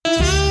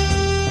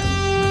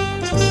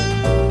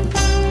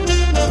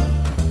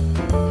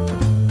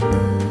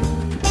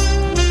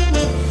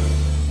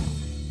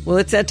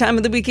it's that time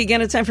of the week again.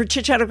 It's time for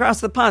Chit Chat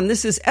Across the Pond.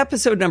 This is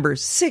episode number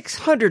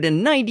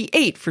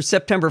 698 for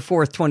September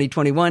 4th,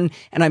 2021.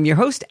 And I'm your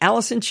host,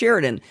 Allison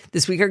Sheridan.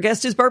 This week, our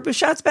guest is Bart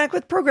Busschots, back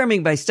with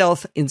Programming by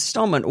Stealth,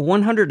 installment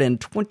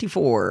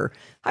 124.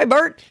 Hi,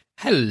 Bart.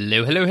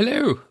 Hello, hello,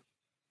 hello.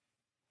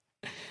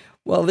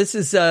 Well, this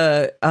has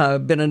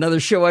been another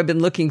show I've been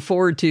looking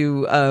forward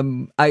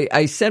to.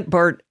 I sent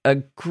Bart a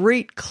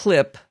great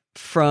clip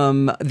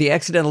from the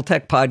Accidental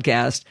Tech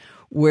podcast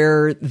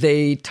where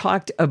they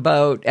talked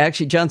about,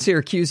 actually, John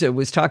Siracusa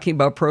was talking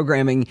about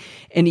programming,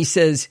 and he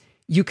says,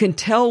 you can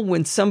tell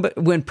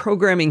when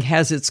programming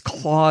has its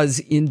claws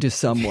into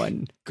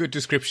someone. Good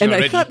description and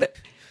already. I thought that,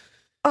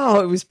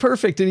 it was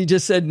perfect. And he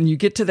just said, and you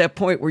get to that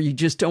point where you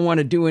just don't want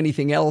to do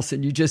anything else,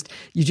 and you just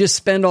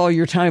spend all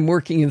your time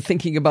working and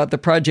thinking about the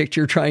project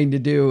you're trying to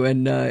do.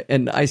 And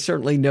I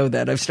certainly know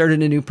that. I've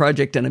started a new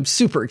project, and I'm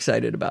super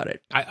excited about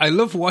it. I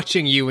love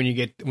watching you when you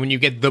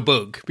get the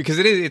bug, because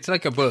it's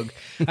like a bug.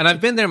 And I've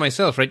been there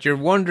myself, right? You're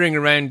wandering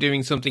around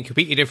doing something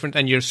completely different,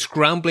 and you're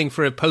scrambling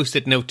for a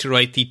Post-it note to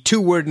write the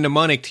 2-word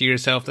mnemonic to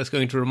yourself that's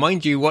going to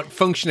remind you what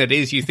function it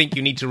is you think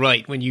you need to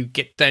write when you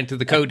get down to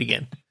the code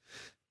again.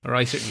 Or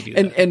I certainly do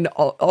that. And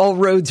all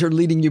roads are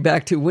leading you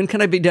back to, when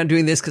can I be done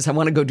doing this? Because I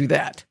want to go do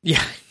that.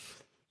 Yeah.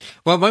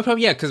 Well, my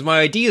problem, because my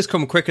ideas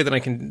come quicker than I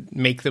can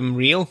make them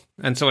real.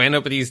 And so I end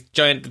up with these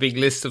giant, big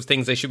lists of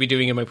things I should be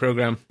doing in my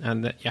program.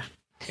 And no,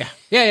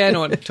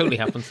 it totally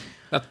happens.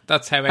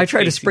 That's how I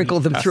try to sprinkle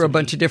them through a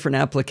bunch of different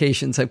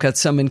applications. I've got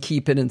some in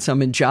Keep It and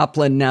some in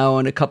Joplin now,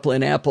 and a couple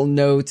in Apple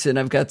Notes, and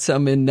I've got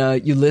some in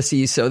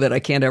Ulysses, so that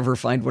I can't ever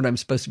find what I'm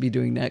supposed to be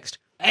doing next.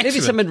 Excellent.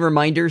 Maybe some in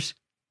Reminders.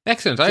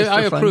 Excellent.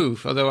 I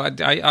approve, although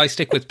I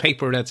stick with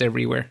paper that's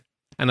everywhere,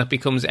 and it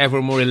becomes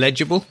ever more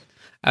illegible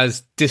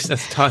as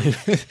time.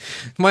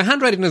 My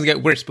handwriting doesn't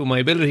get worse, but my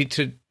ability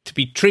to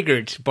be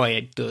triggered by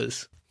it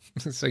does.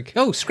 It's like,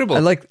 scribble. I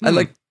like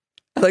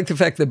the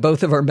fact that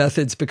both of our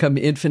methods become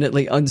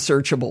infinitely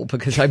unsearchable,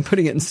 because I'm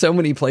putting it in so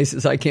many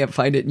places I can't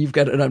find it, and you've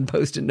got it on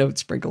Post-it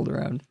notes sprinkled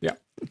around. Yeah.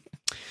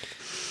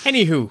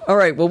 Anywho. All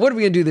right, well, what are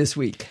we going to do this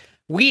week?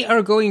 We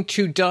are going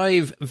to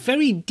dive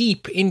very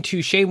deep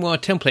into Chamois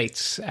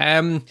templates.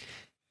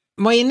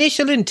 My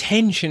initial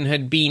intention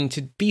had been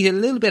to be a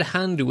little bit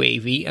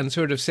hand-wavy and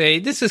sort of say,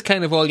 this is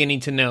kind of all you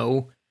need to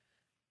know,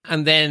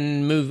 and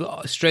then move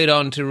straight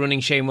on to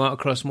running Chamois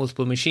across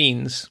multiple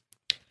machines.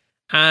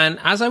 And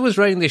as I was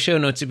writing the show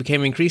notes, it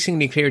became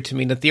increasingly clear to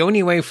me that the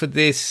only way for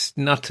this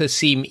not to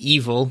seem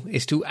evil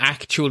is to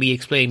actually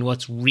explain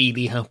what's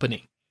really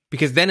happening.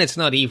 Because then it's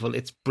not evil,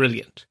 it's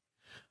brilliant.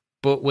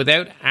 But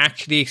without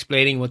actually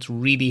explaining what's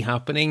really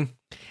happening,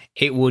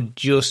 it would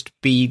just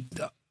be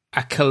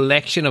a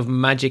collection of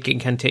magic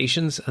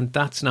incantations, and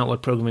that's not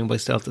what Programming by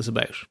Stealth is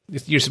about.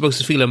 You're supposed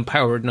to feel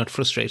empowered, not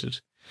frustrated.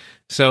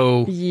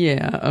 So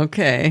yeah,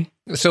 okay.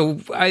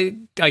 So I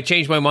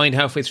changed my mind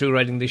halfway through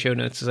writing the show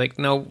notes. It's like,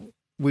 no,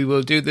 we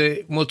will do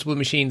the multiple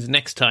machines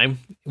next time.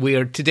 We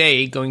are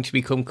today going to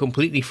become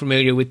completely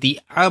familiar with the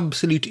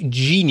absolute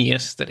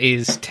genius that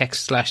is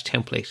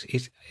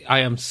text/template. I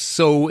am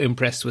so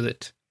impressed with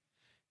it.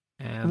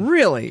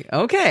 Really?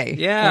 Okay.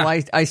 Yeah.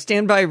 Well, I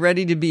stand by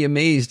ready to be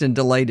amazed and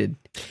delighted.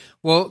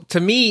 Well,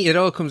 to me, it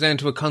all comes down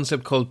to a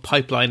concept called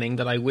pipelining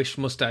that I wish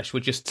Mustache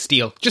would just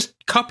steal. Just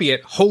copy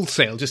it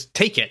wholesale. Just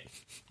take it.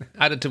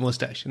 Add it to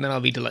Mustache, and then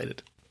I'll be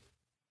delighted.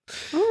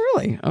 Oh,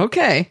 really?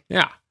 Okay.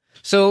 Yeah.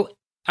 So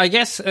I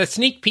guess a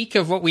sneak peek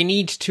of what we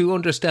need to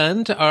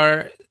understand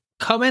are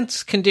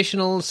comments,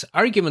 conditionals,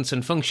 arguments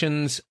and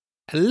functions,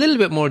 a little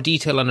bit more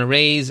detail on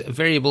arrays,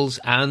 variables,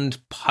 and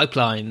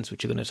pipelines,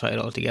 which are going to tie it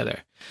all together.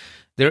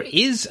 There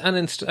is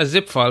a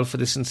zip file for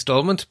this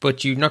installment,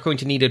 but you're not going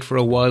to need it for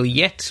a while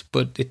yet,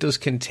 but it does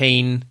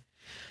contains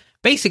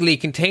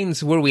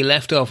where we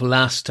left off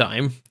last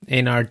time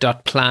in our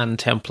 .plan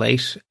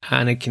template,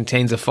 and it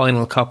contains a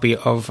final copy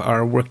of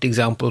our worked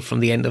example from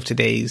the end of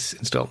today's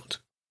installment.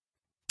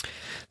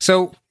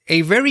 So,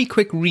 a very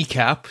quick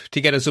recap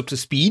to get us up to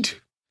speed.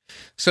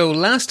 So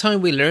last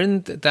time we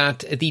learned that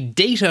the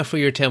data for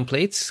your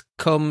templates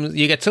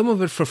you get some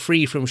of it for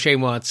free from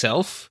Chamois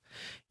itself.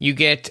 You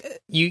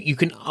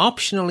can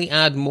optionally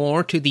add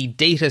more to the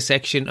data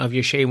section of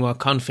your Chamois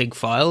config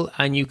file,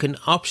 and you can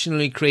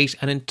optionally create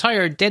an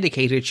entire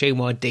dedicated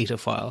Chamois data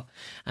file.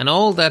 And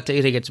all that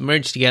data gets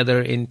merged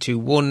together into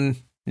one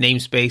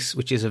namespace,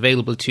 which is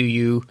available to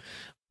you,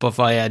 but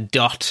via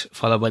dot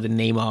followed by the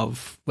name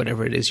of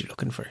whatever it is you're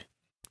looking for.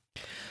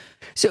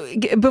 So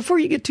before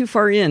you get too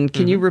far in,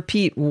 can you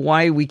repeat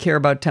why we care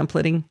about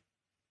templating?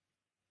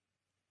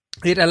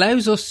 It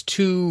allows us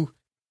to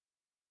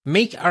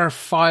make our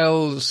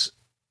files.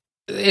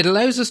 It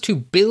allows us to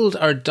build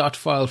our dot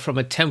file from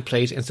a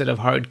template instead of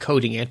hard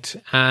coding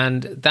it.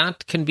 And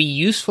that can be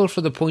useful for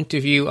the point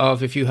of view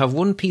of if you have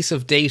one piece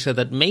of data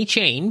that may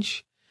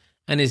change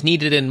and is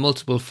needed in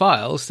multiple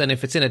files, then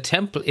if it's in a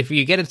template, if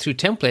you get it through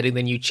templating,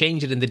 then you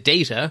change it in the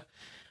data,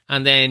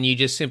 and then you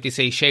just simply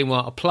say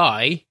Chamois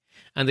apply,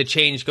 and the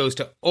change goes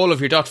to all of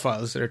your dot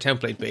files that are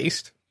template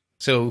based.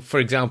 So, for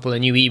example, a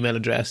new email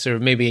address or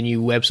maybe a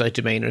new website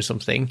domain or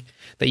something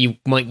that you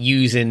might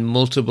use in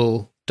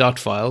multiple dot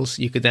files,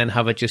 you could then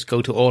have it just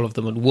go to all of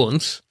them at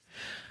once.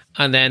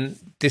 And then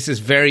this is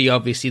very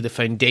obviously the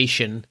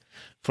foundation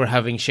for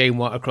having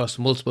Chamois across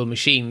multiple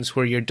machines,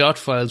 where your dot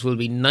files will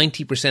be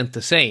 90%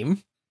 the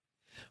same.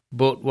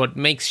 But what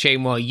makes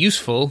Chamois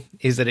useful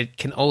is that it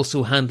can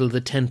also handle the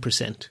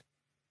 10%.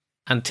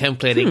 And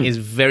templating is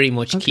very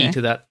much key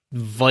to that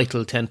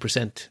vital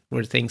 10%,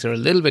 where things are a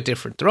little bit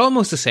different. They're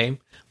almost the same,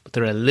 but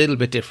they're a little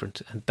bit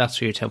different. And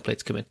that's where your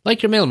templates come in.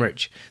 Like your mail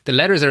merge. The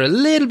letters are a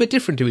little bit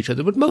different to each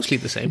other, but mostly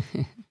the same.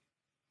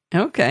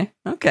 Okay.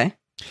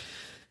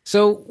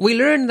 So we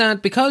learned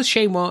that because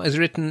Chamois is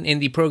written in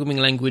the programming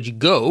language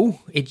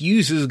Go, it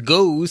uses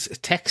Go's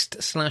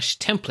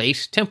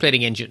text/template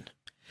templating engine.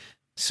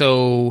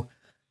 So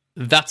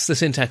that's the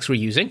syntax we're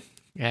using,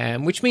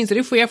 which means that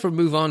if we ever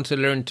move on to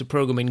learn to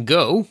program in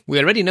Go, we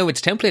already know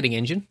its templating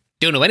engine.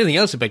 Don't know anything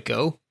else about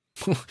Go,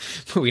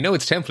 but we know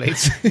its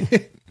templates.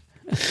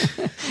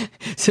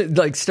 So,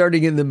 like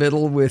starting in the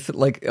middle with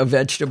like a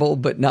vegetable,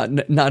 but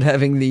not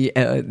having the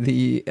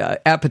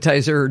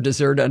appetizer or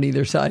dessert on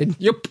either side.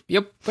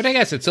 Yep. But I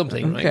guess it's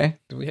something, right?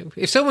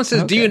 If someone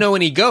says, "Do you know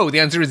any Go?" the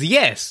answer is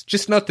yes,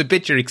 just not the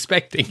bit you're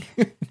expecting.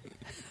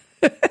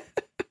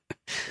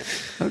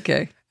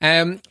 Okay.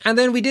 And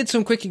then we did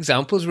some quick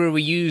examples where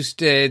we used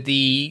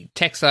the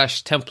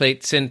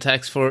text/template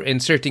syntax for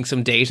inserting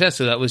some data.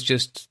 So that was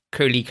just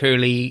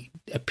curly,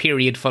 a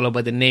period followed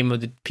by the name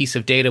of the piece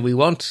of data we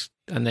want,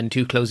 and then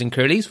 2 closing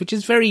curlies, which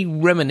is very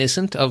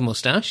reminiscent of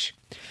Mustache.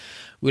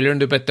 We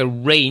learned about the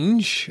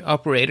range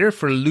operator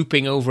for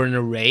looping over an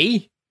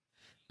array.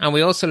 And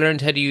we also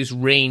learned how to use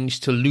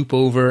range to loop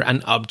over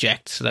an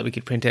object so that we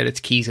could print out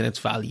its keys and its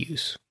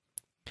values.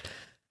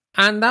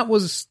 And that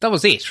was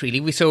it,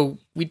 really.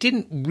 We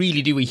didn't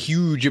really do a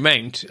huge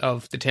amount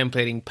of the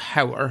templating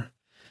power.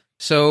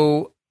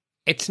 So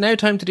it's now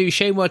time to do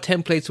Chamois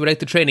templates without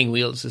the training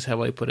wheels, is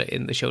how I put it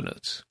in the show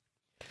notes.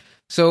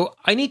 So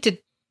I need to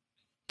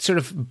sort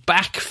of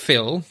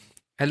backfill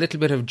a little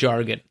bit of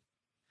jargon.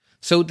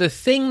 So the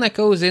thing that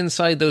goes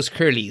inside those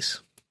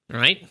curlies,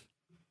 right?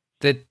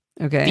 The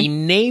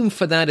name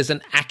for that is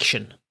an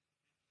action.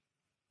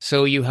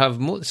 So you have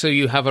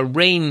a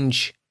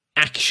range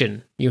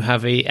action. You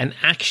have an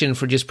action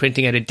for just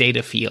printing out a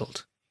data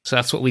field. So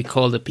that's what we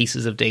call the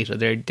pieces of data.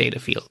 They're data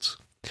fields.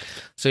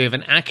 So you have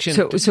an action.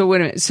 So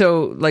wait a minute.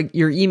 So like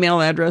your email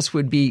address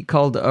would be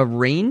called a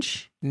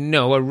range?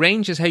 No, a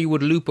range is how you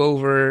would loop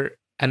over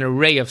an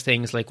array of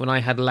things. Like when I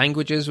had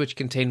languages which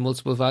contain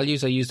multiple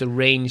values, I used a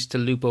range to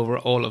loop over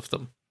all of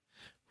them.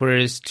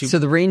 So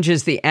the range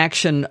is the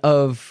action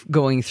of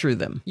going through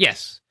them.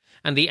 Yes,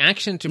 and the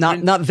action to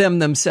not them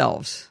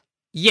themselves.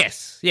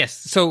 Yes.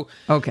 So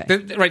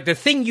the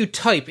thing you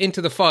type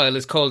into the file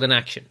is called an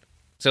action.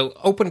 So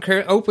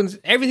opens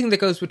everything that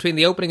goes between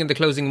the opening and the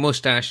closing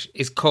Mustache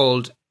is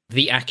called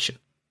the action.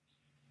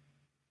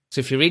 So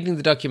if you're reading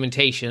the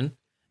documentation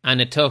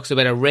and it talks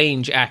about a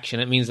range action,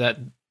 it means that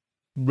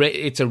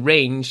it's a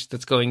range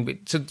that's going.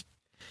 So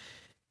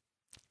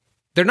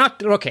they're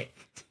not okay.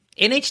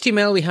 In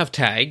HTML we have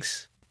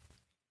tags.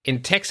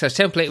 In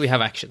text/template we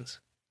have actions.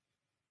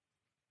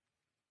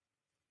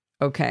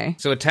 Okay.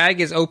 So a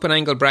tag is open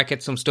angle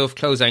bracket, some stuff,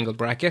 close angle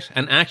bracket.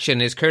 An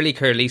action is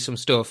curly, some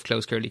stuff,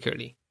 close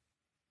curly.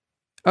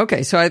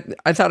 Okay, so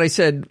I thought I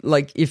said,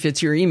 like, if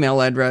it's your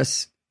email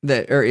address,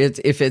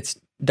 if it's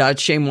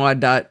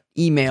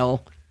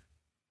 .chamois.email,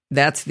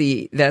 that's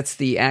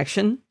the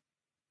action?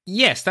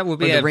 Yes, that would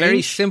be a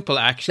very simple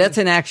action. That's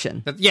an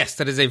action. Yes,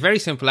 that is a very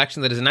simple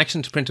action. That is an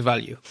action to print a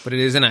value, but it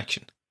is an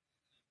action.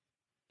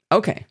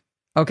 Okay,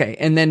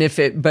 and then if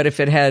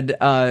it had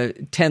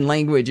 10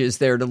 languages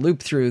there to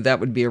loop through, that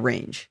would be a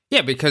range.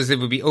 Yeah, because it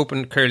would be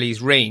open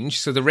curly's range.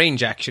 So the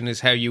range action is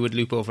how you would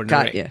loop over an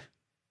array. Got you.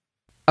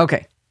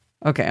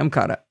 Okay, I'm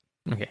caught up.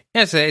 Okay,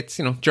 yes, it's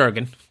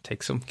jargon.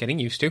 Takes some getting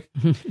used to.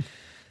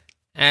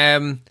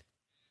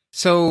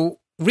 So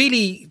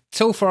really,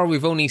 so far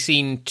we've only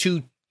seen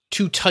two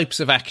types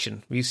of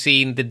action. We've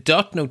seen the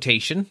dot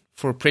notation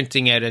for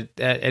printing out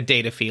a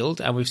data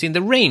field, and we've seen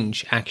the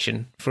range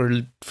action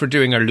for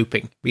doing our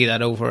looping, be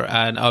that over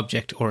an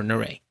object or an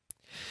array.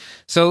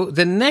 So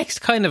the next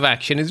kind of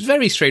action is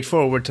very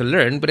straightforward to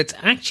learn, but it's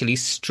actually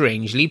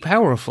strangely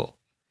powerful.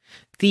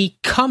 The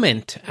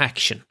comment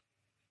action.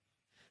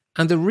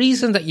 And the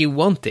reason that you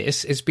want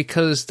this is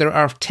because there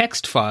are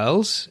text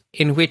files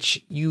in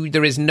which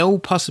there is no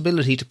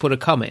possibility to put a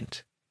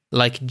comment.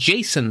 Like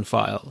JSON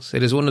files.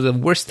 It is one of the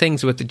worst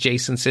things about the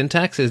JSON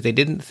syntax is they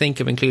didn't think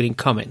of including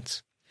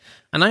comments.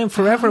 And I am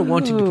forever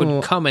wanting to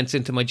put comments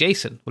into my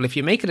JSON. Well, if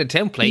you make it a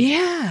template,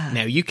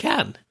 now you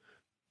can.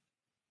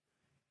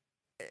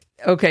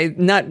 Okay,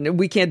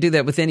 we can't do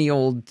that with any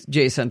old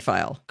JSON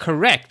file.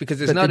 Correct,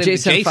 because it's but not the in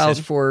JSON the JSON files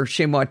for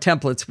Chamois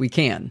templates, we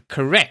can.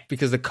 Correct,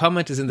 because the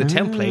comment is in the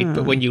template,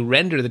 but when you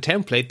render the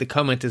template, the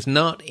comment is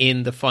not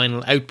in the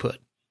final output.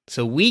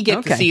 So we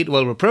get to see it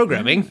while we're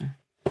programming,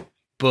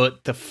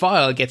 but the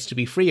file gets to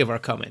be free of our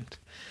comment.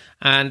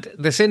 And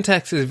the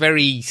syntax is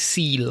very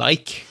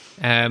C-like.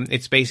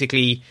 It's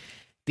basically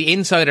the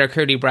inside our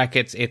curly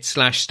brackets, it's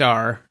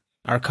 /*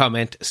 our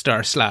comment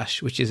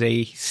 */, which is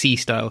a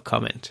C-style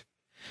comment.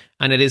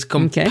 And it is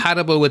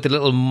compatible with the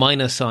little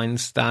minus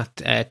signs that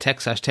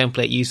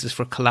text/template uses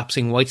for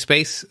collapsing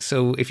whitespace.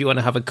 So if you want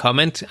to have a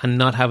comment and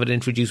not have it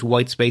introduce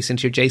whitespace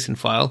into your JSON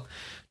file,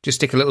 just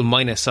stick a little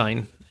minus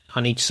sign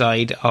on each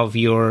side of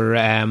your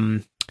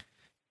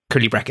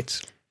curly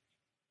brackets.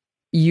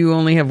 You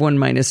only have one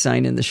minus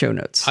sign in the show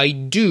notes. I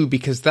do,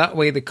 because that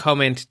way the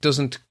comment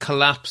doesn't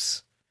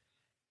collapse.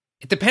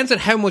 It depends on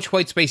how much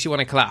white space you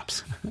want to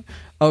collapse.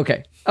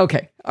 Okay.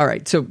 All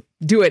right. So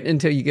do it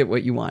until you get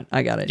what you want.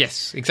 I got it.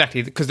 Yes,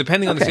 exactly. Because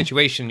depending on the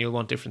situation, you'll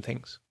want different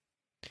things.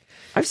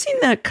 I've seen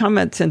that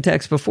comment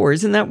syntax before.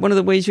 Isn't that one of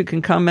the ways you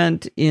can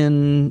comment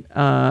in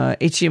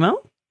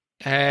HTML?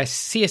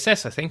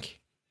 CSS, I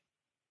think.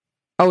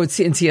 Oh, it's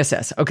in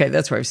CSS. Okay,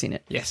 that's where I've seen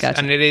it. Yes, gotcha.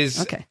 And it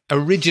is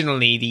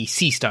originally the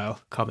C-style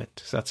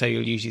comment. So that's how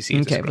you'll usually see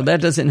it. Okay, well,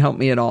 that doesn't help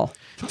me at all.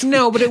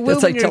 No, but it will.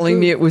 That's like telling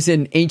me it was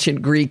in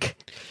ancient Greek.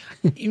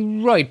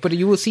 Right, but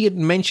you will see it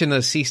mentioned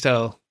as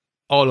C-style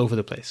all over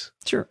the place.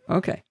 Sure,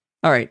 okay.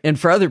 All right, and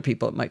for other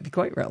people, it might be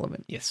quite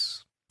relevant.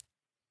 Yes.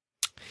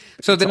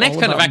 So the next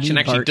kind of action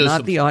actually does something.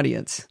 Not the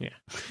audience. Yeah.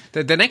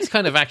 The next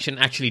kind of action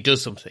actually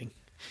does something.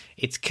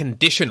 It's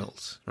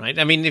conditionals, right?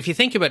 I mean, if you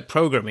think about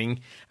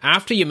programming,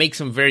 after you make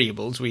some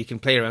variables where you can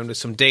play around with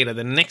some data,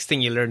 the next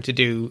thing you learn to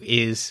do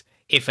is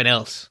if and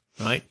else,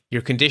 right?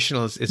 Your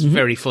conditionals is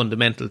very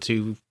fundamental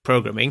to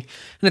programming.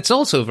 And it's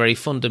also very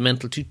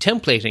fundamental to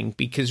templating,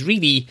 because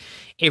really,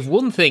 if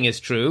one thing is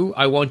true,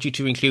 I want you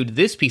to include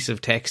this piece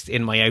of text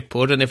in my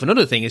output. And if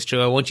another thing is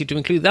true, I want you to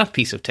include that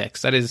piece of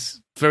text. That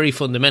is very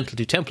fundamental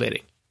to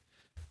templating.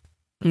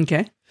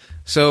 Okay.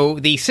 So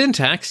the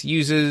syntax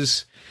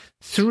uses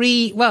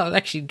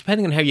actually,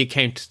 depending on how you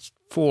count,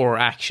 4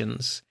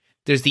 actions.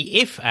 There's the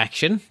if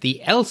action,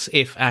 the else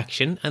if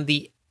action, and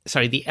the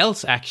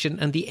else action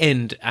and the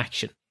end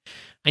action.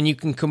 And you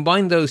can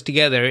combine those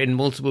together in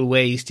multiple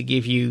ways to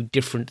give you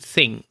different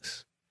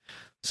things.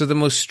 So the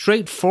most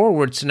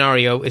straightforward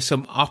scenario is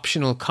some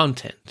optional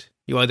content.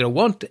 You either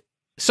want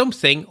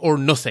something or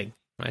nothing,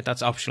 right?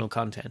 That's optional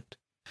content.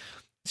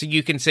 So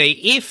you can say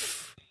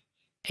if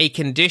a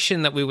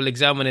condition that we will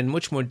examine in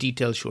much more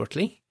detail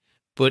shortly.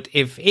 But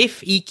if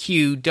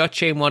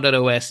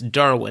eq.shamua.os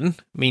Darwin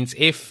means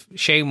if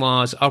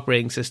Shamua's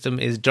operating system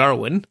is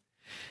Darwin,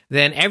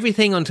 then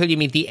everything until you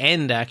meet the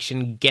end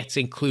action gets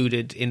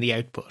included in the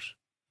output.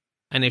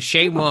 And if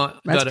Shamua...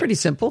 that's pretty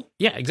simple.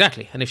 Yeah,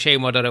 exactly. And if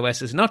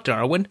Shamua.os is not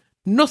Darwin,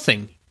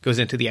 nothing goes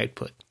into the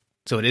output.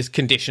 So it is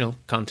conditional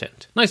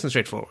content. Nice and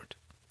straightforward.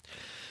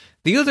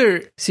 The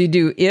other... So you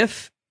do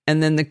if...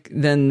 and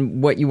then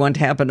what you want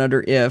to happen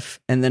under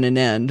if, and then an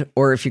end.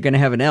 Or if you're going to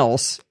have an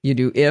else, you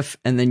do if,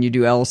 and then you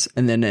do else,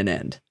 and then an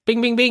end. Bing,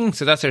 bing, bing.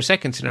 So that's our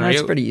second scenario.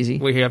 That's pretty easy.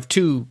 We have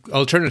 2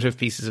 alternative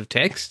pieces of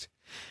text.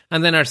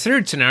 And then our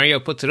third scenario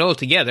puts it all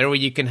together, where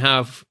you can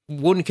have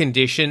one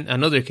condition,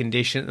 another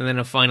condition, and then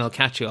a final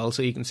catch-all.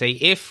 So you can say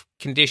if,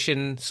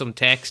 condition, some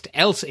text,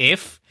 else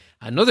if,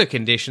 another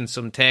condition,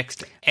 some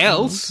text,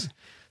 else,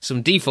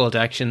 some default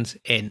actions,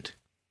 end.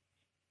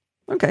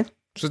 Okay.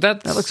 So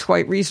that looks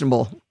quite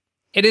reasonable.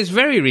 It is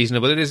very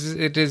reasonable.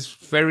 It is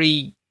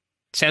very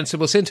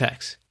sensible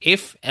syntax.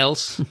 If,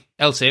 else,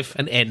 else if,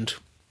 and end.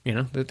 You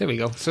know, there we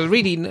go. So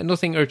really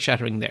nothing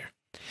earth-shattering there.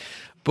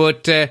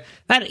 But that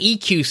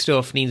EQ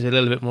stuff needs a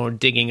little bit more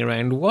digging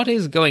around. What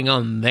is going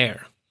on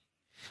there?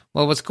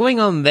 Well, what's going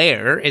on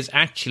there is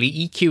actually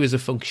EQ is a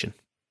function.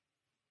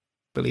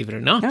 Believe it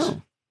or not.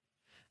 Oh.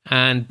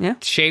 And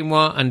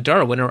Shamua and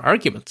Darwin are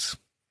arguments.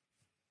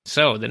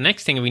 So the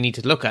next thing we need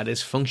to look at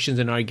is functions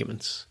and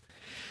arguments.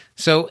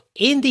 So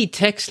in the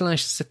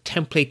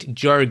text/template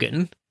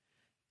jargon,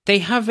 they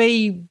have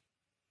an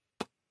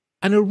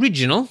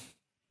original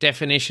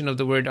definition of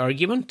the word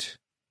argument.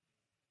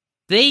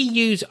 They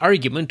use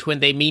argument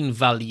when they mean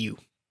value.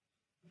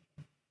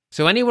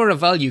 So anywhere a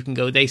value can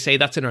go, they say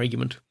that's an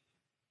argument.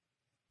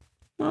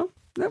 Well,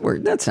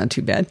 that's not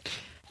too bad.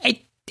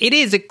 It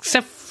is,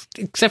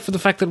 except for the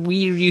fact that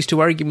we're used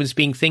to arguments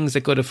being things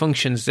that go to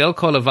functions. They'll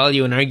call a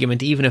value an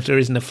argument even if there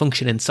isn't a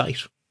function in sight.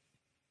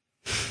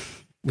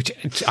 Which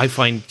I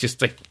find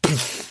just like,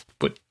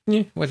 but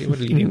yeah, what do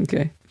you do?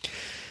 Okay.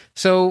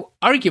 So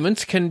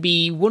arguments can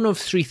be one of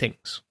 3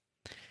 things.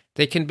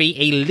 They can be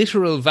a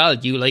literal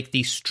value like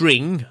the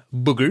string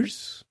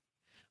boogers,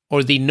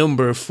 or the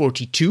number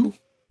 42,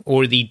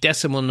 or the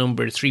decimal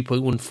number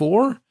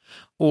 3.14,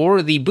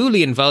 or the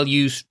Boolean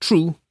values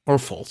true or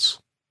false.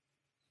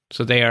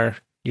 So they are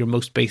your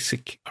most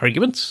basic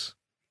arguments.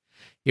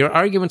 Your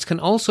arguments can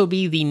also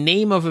be the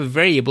name of a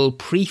variable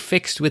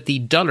prefixed with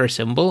the $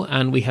 symbol,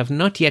 and we have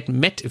not yet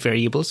met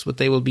variables, but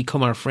they will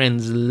become our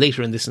friends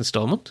later in this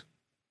installment.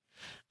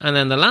 And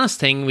then the last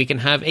thing, we can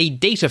have a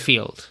data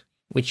field,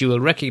 which you will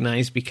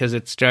recognize because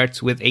it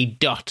starts with a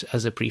dot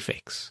as a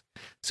prefix.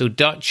 So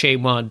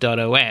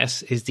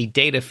 .shamua.os is the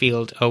data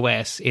field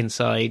OS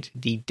inside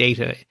the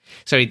data...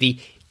 Sorry,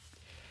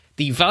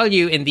 the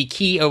value in the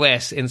key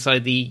OS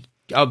inside the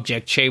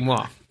object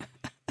Shamua.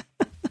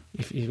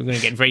 if you're going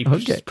to get very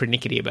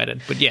pernickety about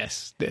it. But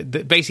yes,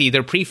 basically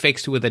they're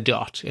prefixed with a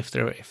dot if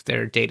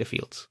they're data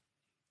fields.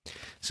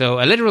 So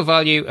a literal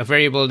value, a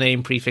variable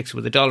name prefixed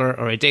with $,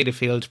 or a data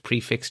field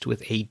prefixed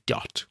with a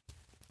dot.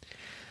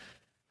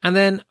 And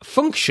then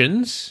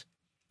functions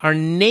are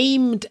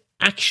named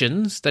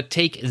actions that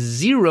take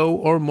 0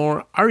 or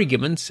more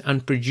arguments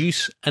and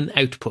produce an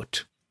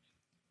output.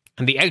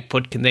 And the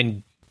output can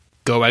then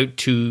go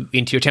out into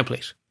your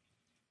template.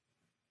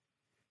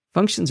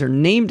 Functions are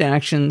named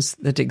actions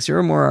that take 0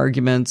 or more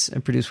arguments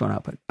and produce one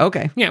output.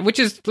 Okay. Yeah, which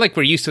is like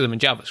we're used to them in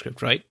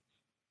JavaScript, right?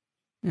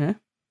 Yeah.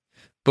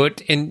 But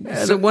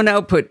the one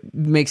output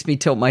makes me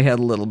tilt my head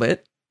a little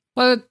bit.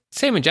 Well,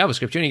 same in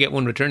JavaScript. You only get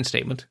one return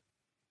statement.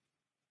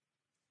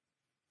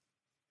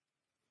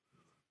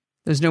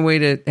 There's no way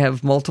to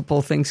have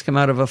multiple things come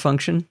out of a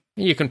function?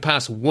 You can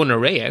pass one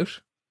array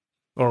out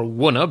or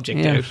one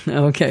object out.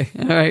 Okay.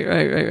 All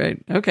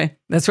right. Okay.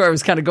 That's where I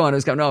was kind of going. I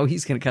was going, oh,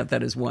 he's going to count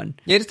that as one.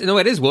 Yeah,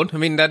 it is one. I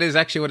mean, that is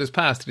actually what is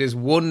passed. It is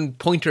one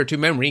pointer to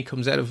memory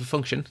comes out of a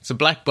function. It's a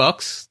black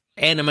box.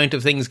 N amount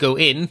of things go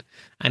in,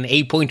 and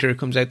a pointer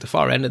comes out the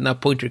far end, and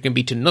that pointer can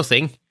be to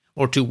nothing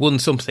or to one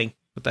something.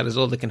 But that is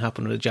all that can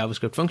happen with a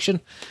JavaScript function.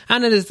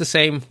 And it is the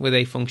same with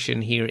a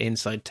function here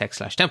inside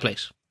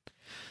text/template.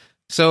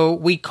 So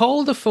we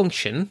call the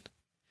function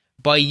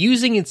by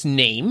using its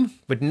name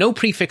with no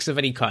prefix of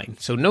any kind.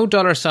 So no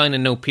 $sign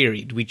and no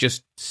period. We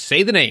just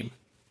say the name.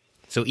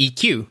 So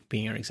EQ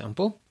being our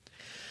example.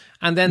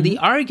 And then the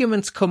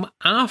arguments come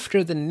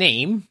after the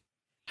name,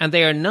 and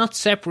they are not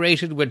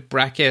separated with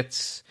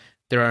brackets.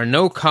 There are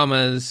no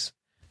commas.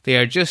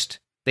 They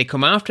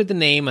come after the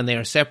name, and they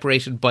are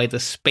separated by the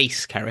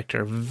space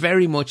character,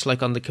 very much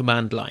like on the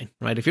command line,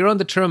 right? If you're on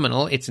the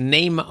terminal, it's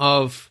name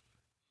of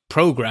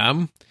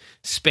program,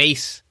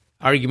 space,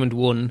 argument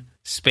 1,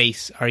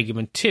 space,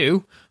 argument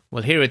 2.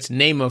 Well, here it's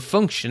name of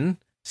function,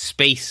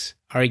 space,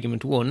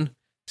 argument 1,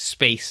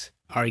 space,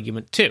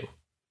 argument 2.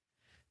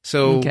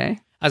 So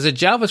as a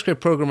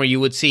JavaScript programmer, you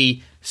would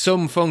see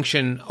some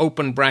function,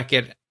 open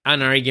bracket,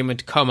 an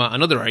argument, comma,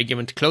 another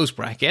argument, close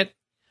bracket.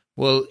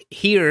 Well,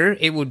 here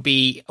it would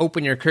be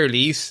open your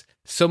curlies,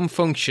 some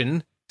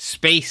function,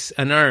 space,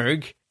 an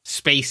arg,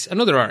 space,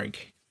 another arg.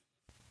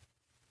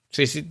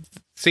 So you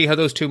see how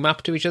those two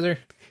map to each other?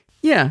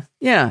 Yeah.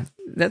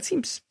 That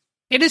seems...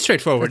 It is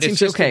straightforward. It's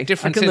just okay.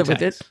 Different I can syntax.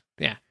 live with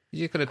it.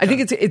 Yeah. I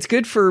think it's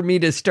good for me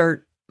to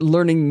start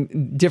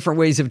learning different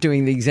ways of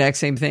doing the exact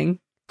same thing.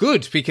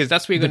 Good, because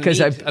that's what you're going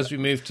to need as we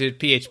move to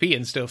PHP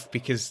and stuff,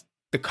 because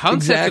the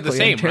concepts are the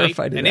same, right?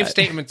 An if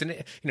statement,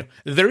 and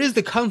there is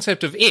the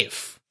concept of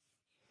if,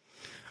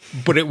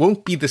 but it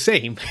won't be the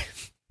same.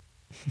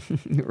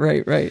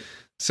 Right.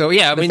 So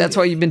yeah, but that's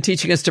why you've been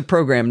teaching us to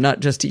program,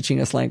 not just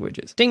teaching us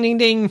languages. Ding, ding,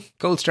 ding.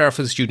 Gold star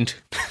for the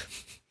student.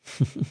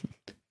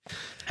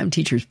 I'm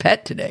teacher's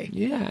pet today.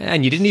 Yeah,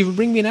 and you didn't even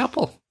bring me an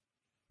apple,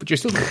 but you're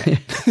still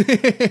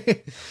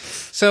good.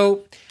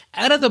 So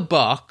out of the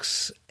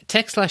box,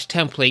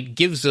 text/template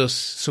gives us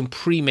some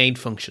pre-made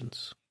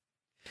functions.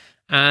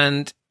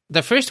 And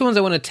the first ones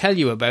I want to tell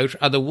you about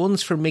are the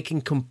ones for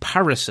making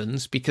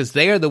comparisons, because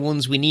they are the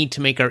ones we need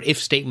to make our if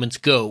statements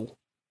go.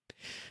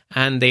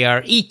 And they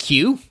are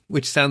EQ,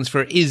 which stands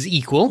for is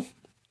equal,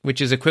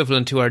 which is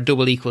equivalent to our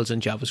double equals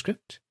in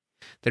JavaScript.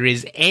 There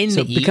is NE.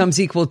 So it becomes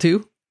equal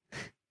to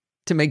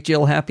make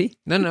Jill happy?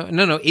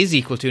 No, is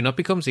equal to, not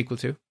becomes equal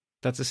to.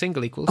 That's a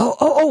single equals.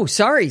 Oh,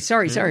 sorry.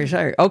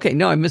 Okay,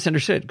 no, I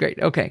misunderstood. Great,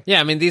 okay.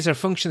 Yeah, I mean, these are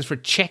functions for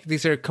check.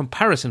 These are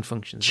comparison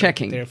functions.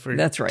 Checking. Right? They're for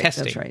that's right,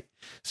 testing. That's right.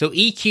 So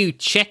EQ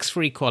checks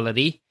for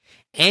equality.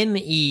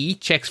 NE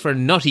checks for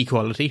not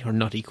equality, or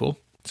not equal,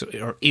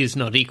 or is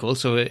not equal,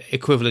 so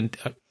equivalent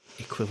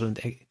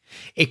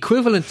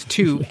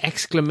to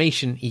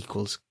exclamation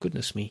equals.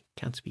 Goodness me,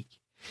 can't speak.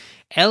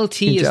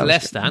 LT is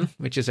less than,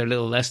 which is our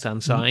little less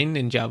than sign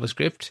in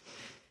JavaScript.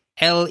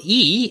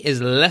 LE is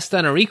less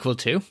than or equal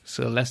to,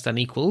 so less than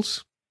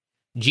equals.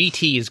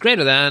 GT is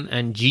greater than,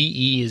 and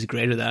GE is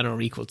greater than or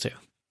equal to.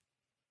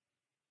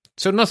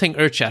 So nothing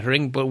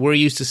earth-shattering, but we're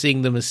used to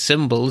seeing them as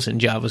symbols in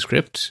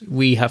JavaScript.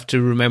 We have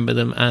to remember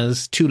them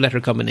as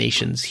two-letter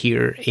combinations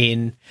here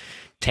in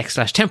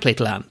text/template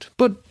land.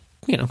 But,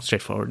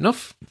 straightforward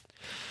enough.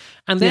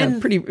 And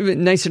then pretty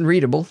nice and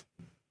readable.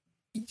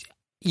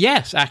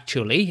 Yes,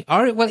 actually.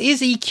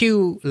 Is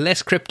EQ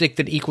less cryptic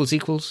than equals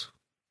equals?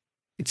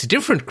 It's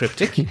different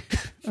cryptic.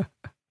 Well,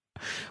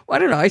 I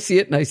don't know. I see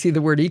it and I see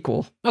the word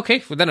equal.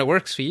 Okay, well then it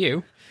works for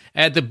you.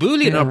 The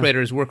Boolean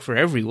operators work for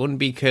everyone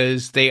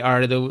because they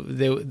are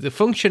the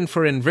function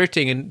for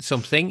inverting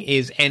something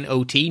is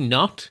not,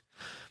 not.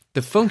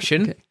 The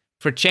function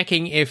for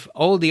checking if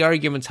all the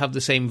arguments have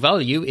the same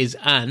value is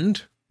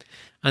and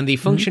the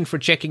function for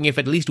checking if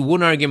at least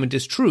one argument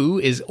is true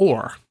is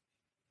or.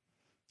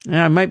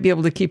 Yeah, I might be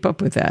able to keep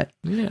up with that.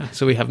 Yeah,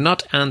 so we have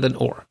not, and,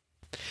 or.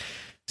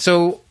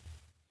 So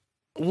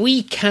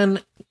we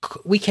can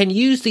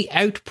use the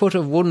output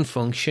of one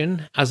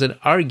function as an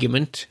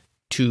argument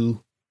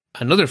to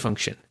another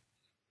function.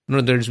 In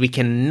other words, we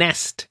can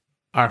nest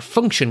our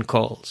function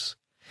calls.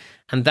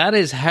 And that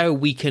is how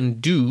we can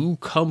do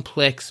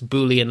complex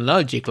Boolean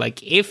logic.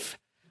 Like if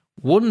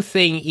one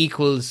thing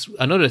equals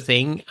another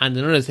thing and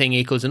another thing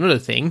equals another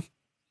thing,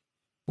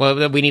 well,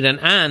 then we need an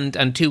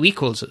and two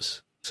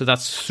equalses. So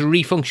that's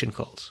 3 function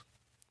calls.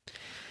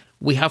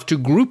 We have to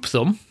group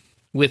them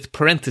with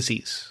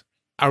parentheses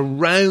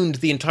around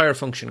the entire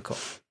function call.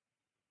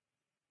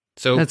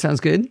 So that sounds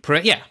good.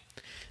 Yeah.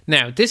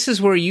 Now, this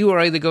is where you are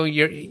either going,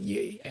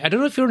 I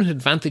don't know if you're at an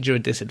advantage or a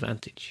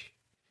disadvantage.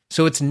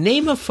 So it's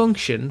name a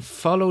function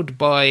followed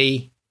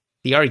by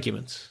the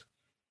arguments.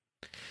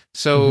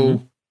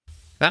 So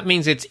that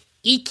means it's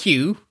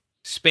EQ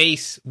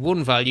space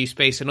one value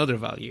space another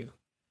value.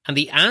 And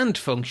the AND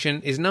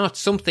function is not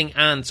something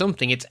and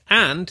something. It's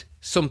and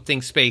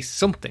something space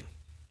something,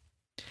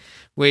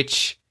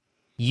 which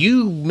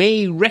you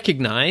may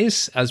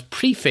recognize as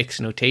prefix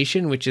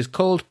notation, which is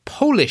called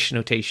Polish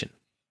notation,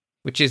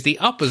 which is the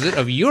opposite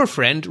of your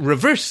friend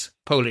reverse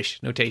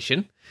Polish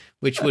notation,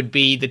 which would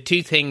be the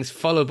 2 things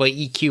followed by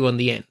EQ on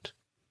the end.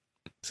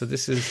 So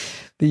this is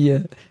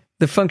the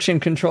function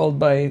controlled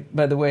by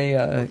the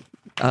way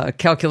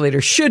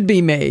calculator should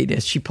be made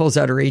as she pulls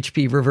out her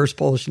HP reverse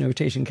Polish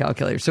notation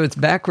calculator. So it's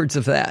backwards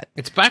of that.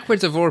 It's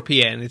backwards of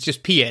RPN. It's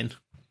just PN.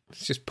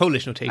 It's just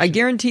Polish notation. I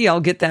guarantee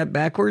I'll get that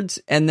backwards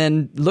and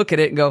then look at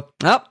it and go,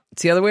 oh,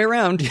 it's the other way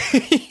around.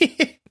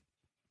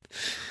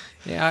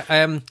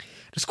 Yeah,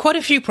 there's quite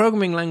a few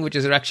programming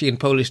languages that are actually in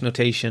Polish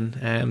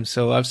notation,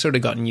 so I've sort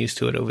of gotten used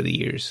to it over the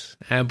years.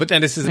 But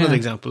then this is another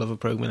example of a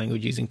programming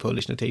language using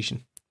Polish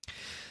notation.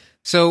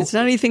 So it's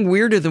not anything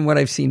weirder than what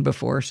I've seen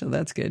before, so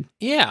that's good.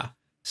 Yeah.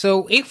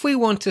 So if we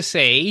want to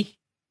say,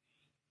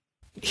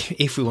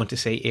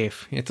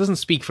 it doesn't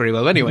speak very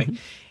well anyway,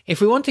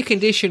 if we want a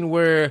condition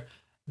where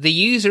the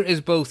user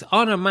is both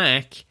on a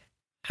Mac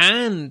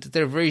and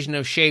their version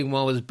of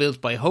ShameWall was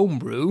built by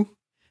Homebrew,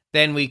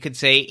 then we could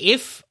say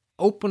if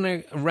open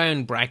a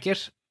round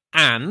bracket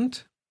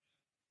and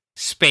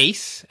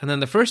space, and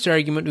then the first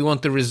argument we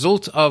want the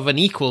result of an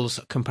equals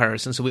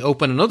comparison. So we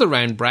open another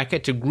round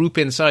bracket to group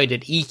inside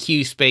it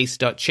EQ space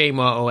dot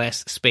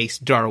ShameWall space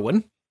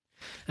Darwin.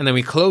 And then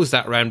we close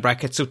that round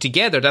bracket. So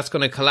together that's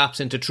going to collapse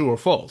into true or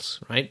false,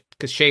 right?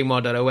 Because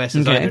ShameWall.os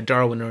is either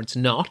Darwin or it's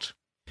not.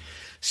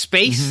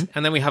 Space,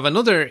 and then we have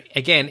another,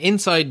 again,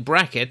 inside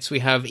brackets, we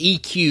have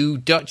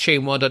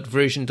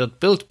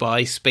eq.shamewall.version.built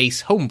by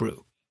space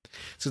homebrew.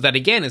 So that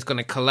again is going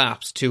to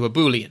collapse to a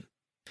Boolean.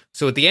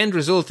 So at the end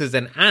result is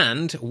then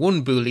and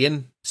one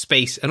Boolean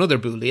space another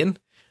Boolean,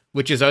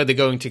 which is then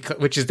going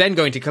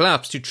to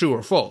collapse to true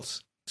or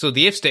false. So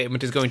the if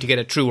statement is going to get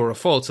a true or a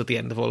false at the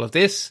end of all of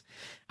this.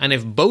 And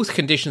if both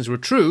conditions were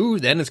true,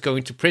 then it's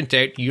going to print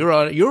out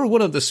you're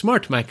one of the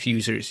smart Mac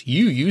users.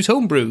 You use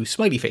Homebrew,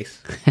 smiley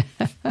face.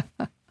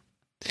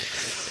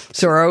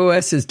 So our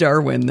OS is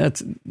Darwin.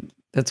 That's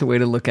a way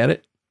to look at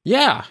it.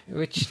 Yeah,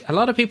 which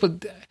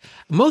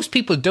most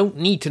people don't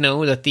need to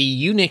know that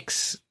the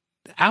Unix,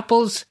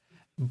 Apple's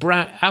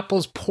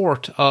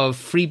port of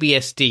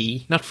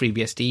FreeBSD, not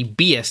FreeBSD,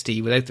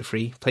 BSD without the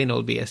free, plain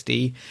old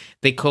BSD,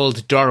 they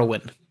called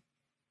Darwin,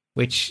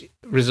 which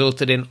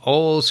resulted in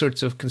all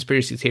sorts of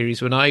conspiracy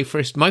theories. My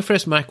first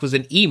Mac was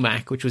an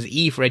eMac, which was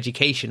E for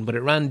education, but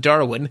it ran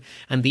Darwin,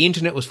 and the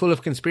internet was full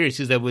of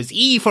conspiracies that was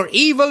E for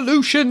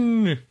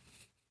evolution.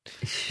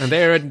 And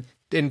they're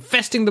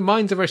infesting the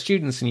minds of our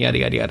students and yada,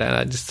 yada, yada. And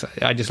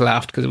I just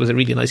laughed because it was a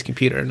really nice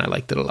computer and I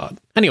liked it a lot.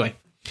 Anyway.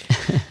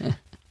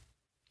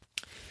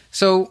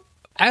 So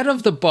out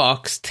of the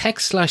box,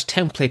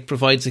 text/template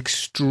provides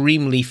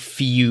extremely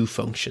few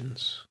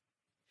functions.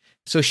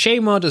 So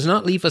ShameWall does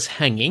not leave us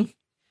hanging.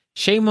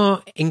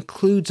 ShameWall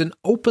includes an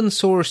open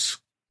source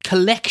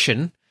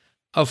collection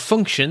of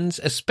functions,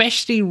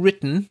 especially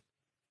written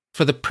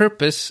for the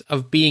purpose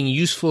of being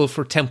useful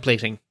for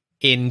templating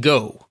in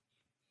Go,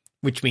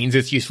 which means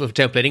it's useful for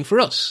templating for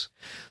us.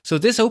 So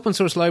this open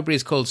source library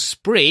is called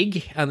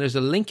Sprig, and there's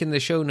a link in the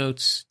show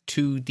notes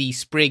to the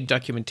Sprig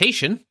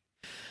documentation.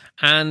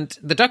 And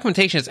the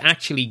documentation is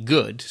actually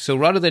good. So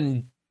rather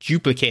than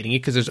duplicating it,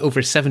 because there's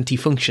over 70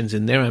 functions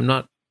in there, I'm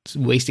not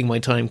wasting my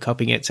time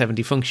copying out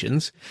 70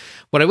 functions.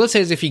 What I will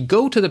say is if you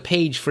go to the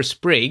page for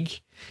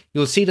Sprig,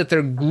 you'll see that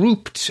they're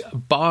grouped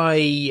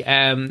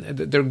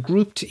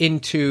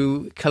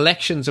into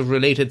collections of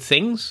related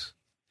things.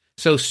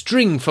 So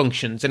string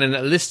functions, and then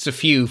it lists a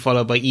few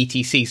followed by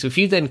etc. So if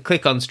you then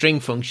click on string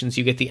functions,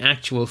 you get the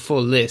actual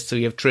full list. So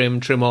you have trim,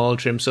 trim all,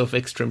 trim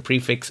suffix, trim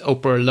prefix,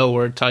 upper,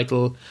 lower,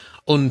 title,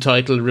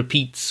 untitled,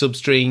 repeat,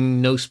 substring,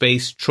 no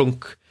space,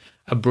 trunk,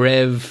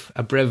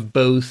 abrev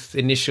both,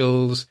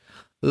 initials,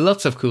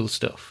 lots of cool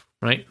stuff,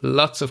 right?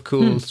 Lots of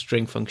cool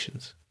string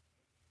functions.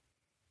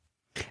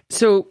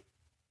 So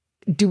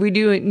do we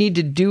need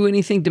to do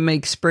anything to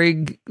make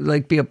Sprig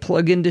be a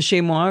plug-in to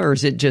ShameWall, or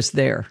is it just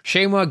there?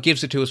 ShameWall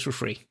gives it to us for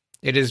free.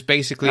 It is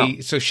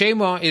basically so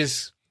ShameWall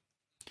is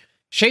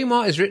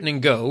written in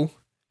Go,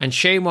 and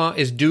ShameWall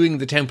is doing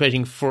the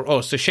templating for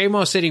us. So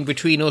ShameWall is sitting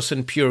between us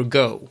and pure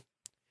Go,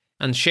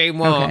 and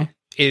ShameWall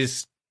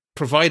is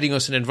providing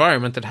us an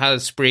environment that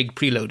has Sprig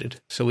preloaded,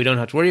 so we don't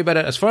have to worry about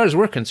it. As far as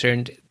we're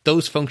concerned,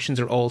 those functions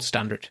are all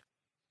standard.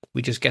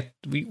 We just get,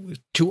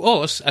 to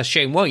us as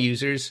ShameWhy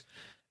users,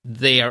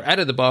 they are out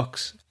of the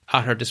box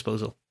at our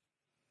disposal.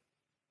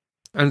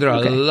 And there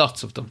are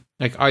lots of them.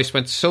 Like, I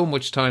spent so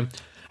much time.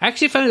 I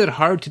actually found it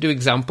hard to do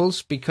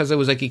examples because I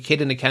was like a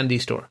kid in a candy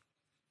store.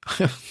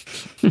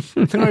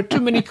 There are too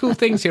many cool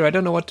things here. I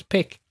don't know what to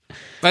pick.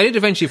 But I did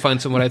eventually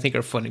find some what I think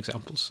are fun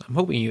examples. I'm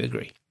hoping you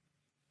agree.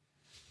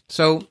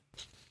 So,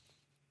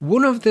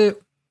 one of the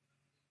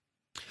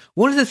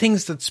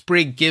things that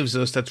Sprig gives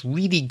us that's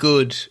really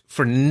good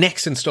for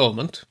next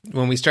installment,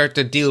 when we start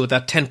to deal with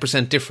that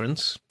 10%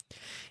 difference,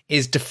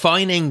 is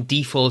defining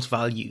default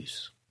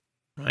values,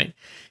 right?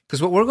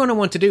 Because what we're going to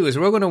want to do is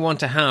we're going to want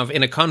to have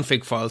in a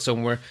config file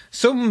somewhere,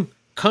 some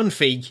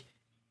config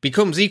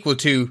becomes equal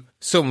to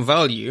some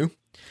value,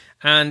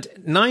 and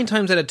 9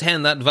 times out of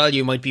 10 that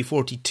value might be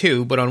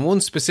 42, but on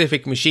one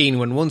specific machine,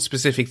 when one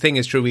specific thing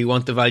is true, we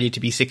want the value to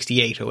be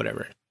 68 or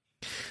whatever.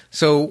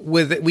 So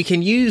we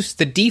can use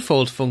the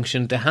default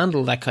function to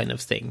handle that kind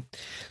of thing.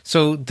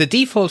 So the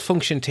default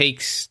function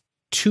takes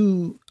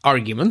 2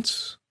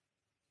 arguments.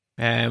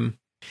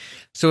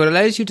 So it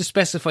allows you to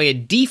specify a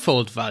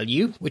default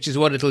value, which is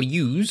what it'll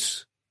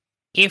use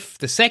if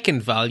the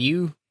second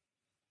value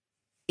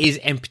is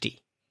empty.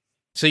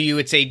 So you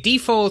would say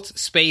default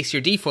space,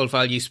 your default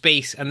value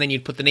space, and then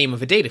you'd put the name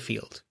of a data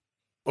field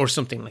or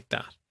something like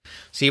that.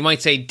 So you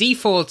might say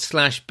default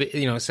slash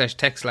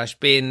text /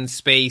 bin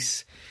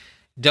space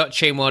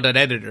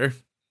 .shamewhy.editor.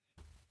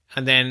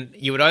 And then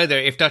you would either,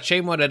 if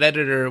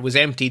 .shamewhy.editor was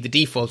empty, the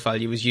default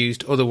value was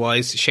used.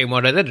 Otherwise,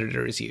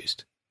 shamewhy.editor is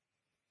used.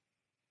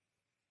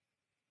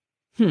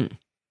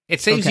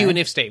 It saves you an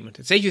if statement.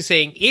 It saves you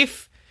saying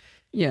if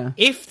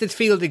the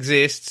field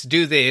exists,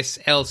 do this,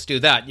 else do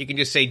that. You can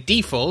just say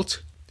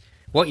default,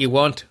 what you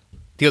want,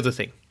 the other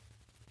thing.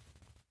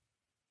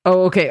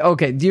 Oh, okay.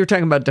 You're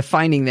talking about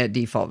defining that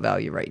default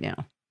value right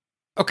now.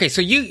 Okay,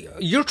 so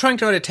you're trying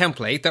to write a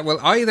template that will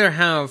either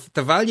have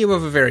the value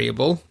of a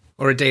variable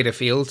or a data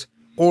field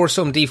or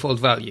some default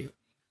value.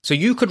 So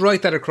you could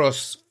write that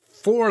across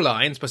 4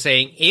 lines by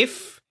saying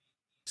if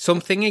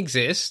something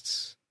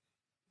exists,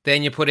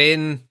 then you put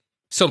in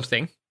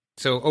something.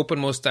 So open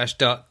mustache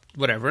dot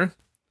whatever.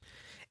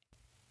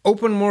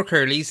 Open more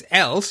curlies,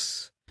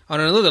 else, on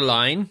another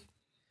line,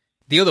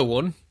 the other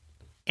one,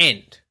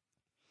 end.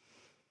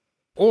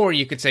 Or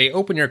you could say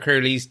open your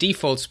curlies,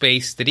 default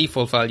space, the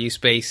default value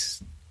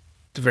space,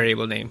 the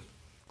variable name.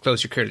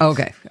 Close your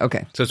curlies.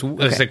 Okay. So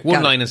it's like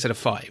 1 line instead of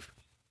 5.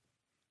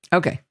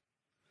 Okay.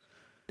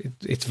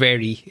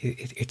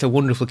 It's a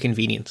wonderful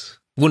convenience.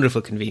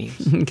 Wonderful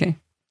convenience. Okay.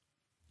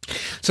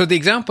 So the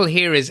example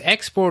here is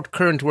export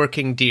current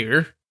working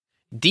dir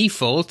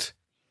default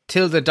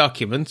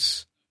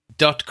 ~documents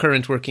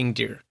 .current working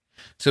dir.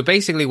 So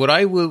basically what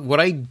I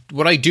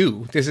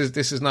do, this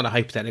is not a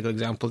hypothetical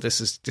example,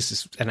 this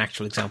is an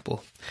actual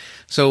example.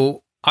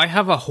 So I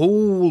have a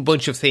whole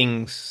bunch of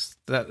things,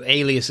 that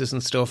aliases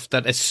and stuff,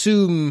 that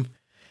assume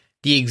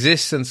the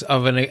existence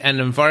of an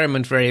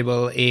environment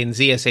variable in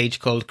ZSH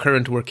called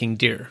current work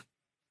dir,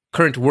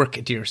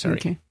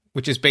 Okay.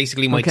 Which is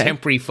basically my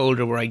temporary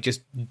folder where I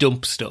just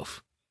dump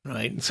stuff,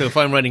 right? So if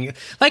I'm writing,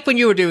 like when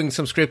you were doing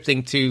some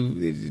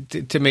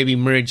scripting to maybe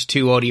merge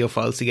 2 audio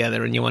files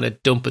together and you want to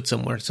dump it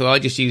somewhere. So I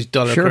just use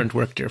 $current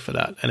work dir for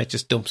that, and it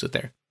just dumps it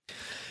there.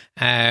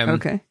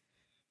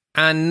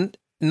 And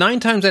 9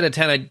 times out of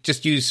 10, I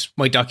just use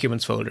my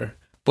documents folder.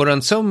 But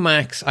on some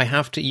Macs, I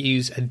have to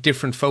use a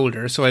different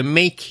folder. So I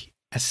make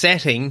a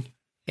setting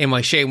in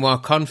my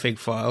ShameWhy config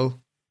file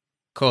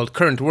called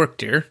current work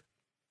dir.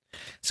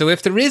 So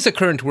if there is a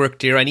current work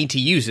dir, I need to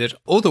use it.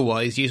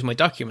 Otherwise, use my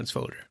documents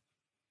folder.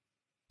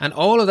 And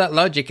all of that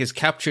logic is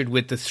captured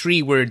with the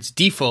 3 words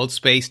default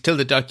space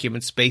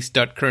 ~document space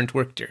 .current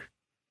work dir.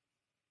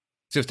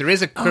 So if there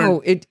is a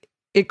current... Oh,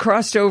 it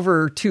crossed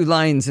over 2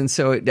 lines, and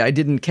so I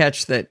didn't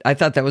catch that. I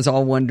thought that was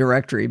all one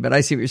directory, but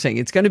I see what you're saying.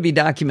 It's going to be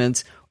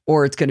documents,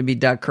 or it's going to be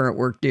 .current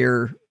work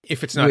dir,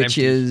 if it's not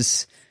empty,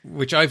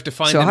 which I've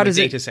defined in the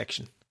data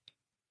section.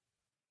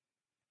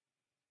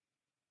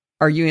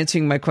 Are you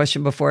answering my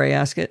question before I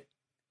ask it?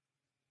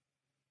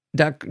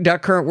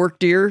 .current work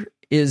dir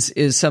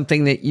is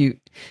something that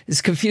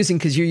is confusing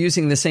because you're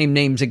using the same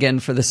names again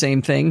for the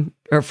same thing,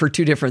 or for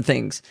 2 different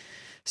things.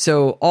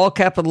 So all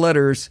capital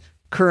letters,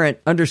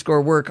 current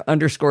 _work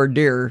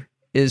 _dir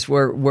is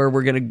where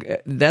we're going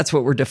to, that's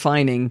what we're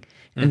defining.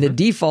 And the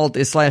default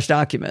is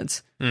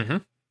 /documents,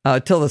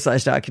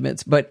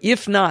 ~documents. But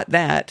if not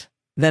that,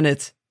 then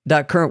it's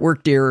 .current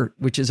work dir,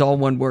 which is all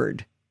one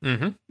word.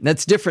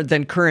 That's different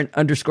than current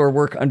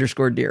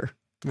 _work _dir.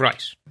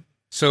 Right.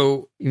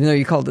 So even though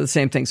you called it the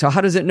same thing. So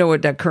how does it know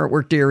what .current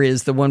work dir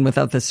is, the one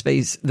without the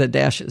space, the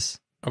dashes?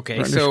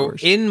 Okay. So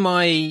in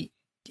my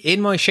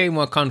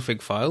ShameWhy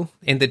config file,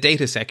 in the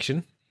data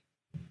section,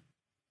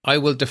 I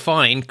will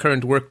define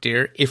current work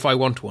dir if I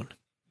want one.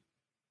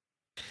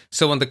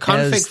 So on the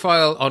config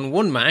file on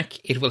one Mac,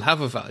 it will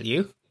have a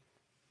value,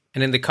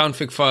 and in the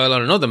config file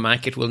on another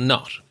Mac, it will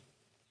not.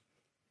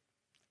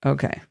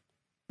 Okay.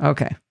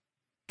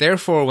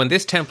 Therefore, when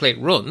this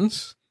template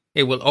runs,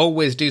 it will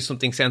always do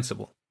something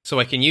sensible. So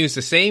I can use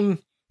the same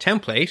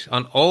template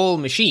on all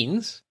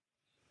machines.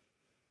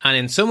 And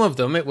in some of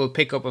them, it will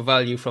pick up a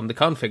value from the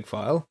config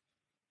file.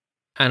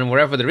 And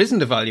wherever there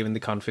isn't a value in the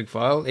config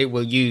file, it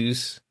will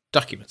use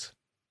documents.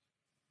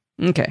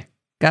 Okay,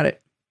 got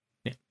it.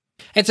 Yeah.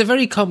 It's a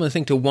very common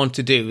thing to want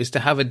to do, is to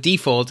have a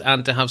default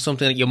and to have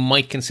something that you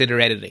might consider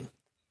editing.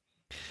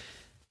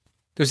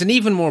 There's an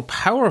even more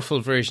powerful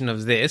version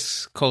of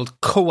this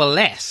called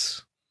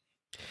coalesce,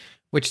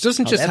 which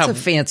doesn't just have... That's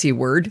a fancy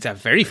word. It's a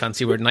very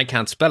fancy word, and I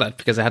can't spell it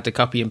because I had to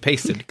copy and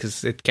paste it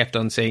because it kept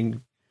on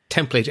saying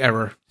template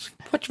error.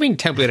 What do you mean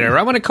template error?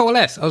 I want to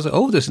coalesce. I was like,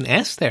 oh, there's an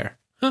S there.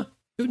 Huh,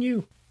 who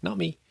knew? Not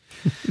me.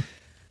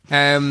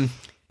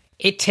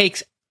 It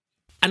takes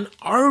an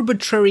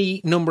arbitrary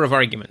number of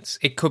arguments.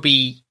 It could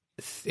be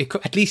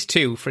at least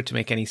 2 for it to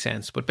make any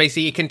sense. But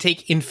basically, it can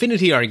take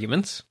infinity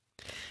arguments,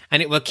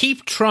 and it will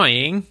keep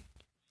trying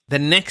the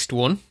next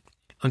one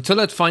until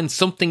it finds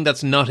something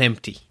that's not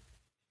empty.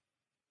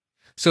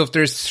 So if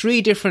there's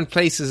 3 different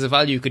places a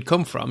value could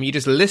come from, you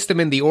just list them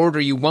in the order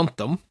you want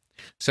them.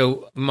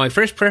 So my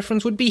first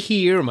preference would be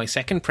here, my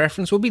second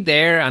preference will be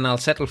there, and I'll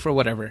settle for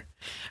whatever.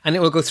 And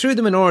it will go through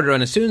them in order,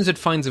 and as soon as it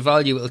finds a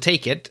value, it'll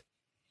take it,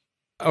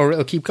 or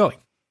it'll keep going.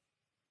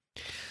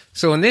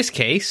 So in this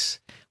case,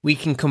 we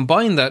can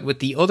combine that with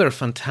the other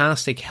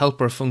fantastic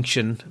helper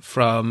function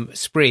from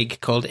Sprig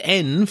called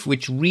env,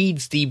 which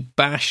reads the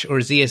bash or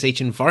ZSH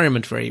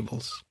environment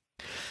variables.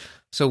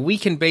 So we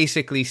can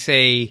basically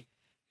say,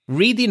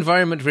 read the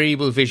environment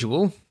variable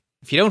visual.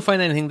 If you don't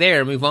find anything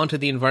there, move on to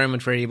the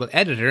environment variable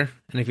editor.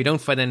 And if you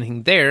don't find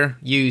anything there,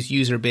 use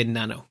user bin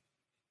nano.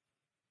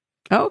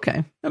 Oh,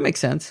 okay. That makes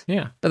sense.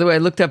 Yeah. By the way, I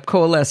looked up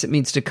coalesce. It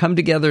means to come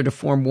together to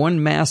form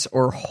one mass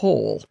or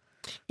whole.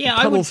 Yeah,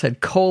 the puddles had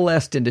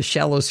coalesced into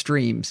shallow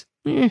streams.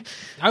 Not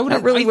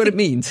really I what think, it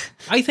means.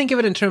 I think of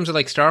it in terms of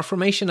like star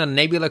formation, and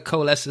nebula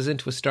coalesces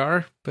into a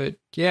star. But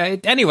yeah,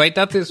 anyway,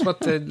 that is what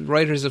the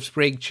writers of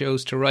Sprig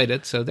chose to write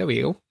it. So there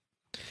we go.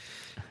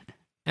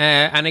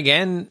 And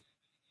again,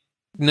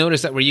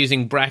 notice that we're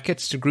using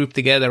brackets to group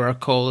together our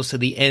calls to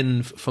the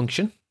env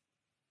function.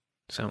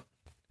 So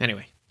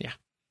anyway, yeah.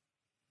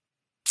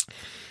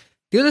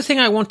 The other thing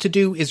I want to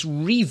do is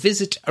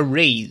revisit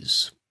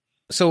arrays.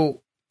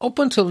 So up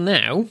until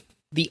now,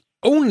 the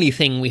only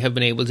thing we have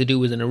been able to do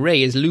with an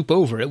array is loop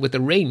over it with the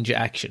range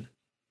action,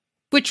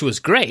 which was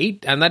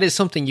great, and that is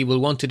something you will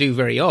want to do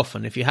very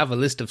often. If you have a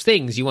list of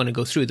things, you want to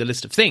go through the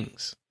list of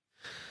things.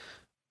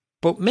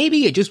 But maybe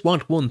you just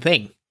want one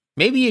thing.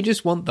 Maybe you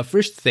just want the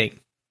first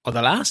thing, or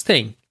the last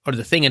thing, or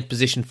the thing in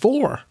position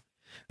 4.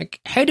 Like,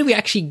 how do we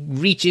actually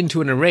reach into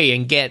an array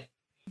and get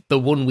the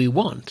one we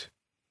want?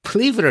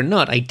 Believe it or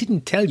not, I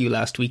didn't tell you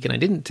last week, and I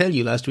didn't tell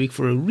you last week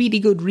for a really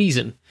good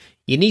reason.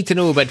 You need to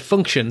know about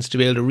functions to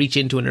be able to reach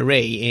into an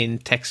array in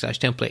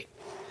text/template.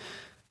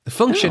 The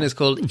function is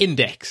called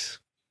index,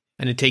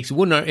 and it takes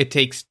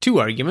 2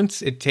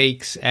 arguments. It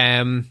takes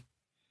the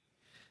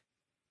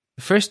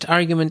first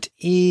argument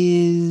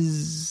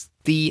is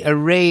the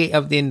array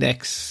of the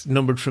index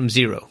numbered from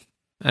 0,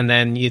 and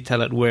then you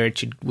tell it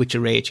which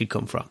array it should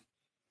come from.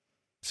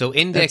 So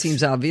index, that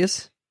seems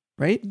obvious,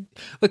 right? Well,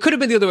 it could have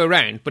been the other way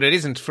around, but it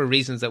isn't for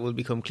reasons that will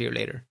become clear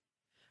later.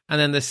 And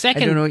then the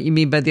second... I don't know what you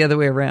mean by the other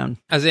way around.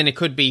 As in, it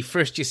could be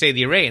first you say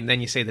the array and then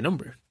you say the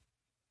number.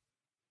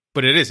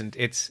 But it isn't.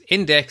 It's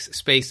index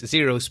space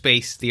 0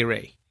 space the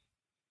array.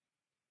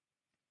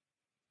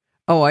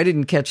 Oh, I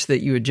didn't catch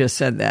that you had just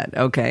said that.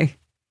 Okay.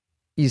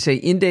 You say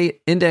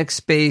index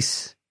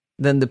space,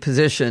 then the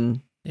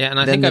position, yeah, and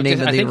I then think the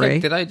name of the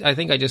array. I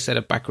think I just said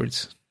it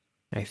backwards.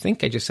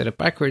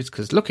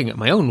 Because looking at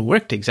my own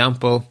worked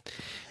example,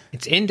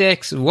 it's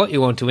index, what you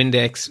want to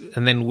index,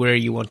 and then where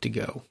you want to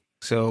go.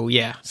 So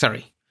yeah,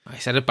 sorry, I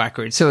said it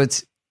backwards. So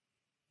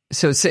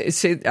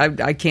say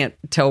I can't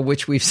tell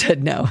which we've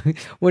said now.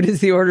 What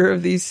is the order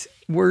of these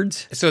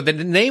words? So the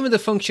name of the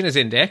function is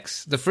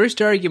index. The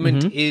first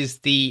argument is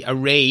the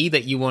array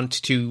that you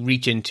want to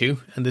reach into,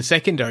 and the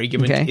second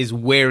argument is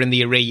where in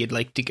the array you'd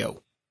like to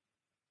go.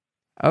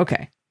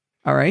 Okay,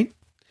 all right.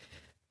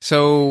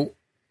 So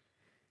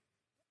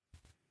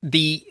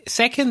the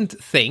second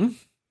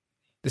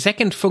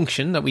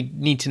function that we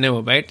need to know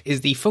about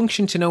is the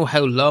function to know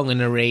how long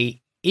an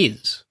array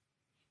is.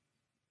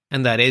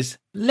 And that is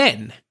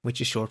len,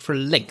 which is short for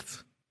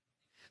length.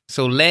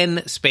 So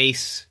len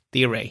space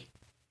the array.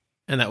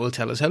 And that will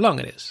tell us how long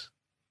it is.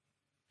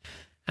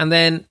 And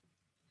then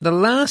the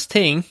last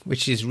thing,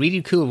 which is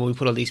really cool when we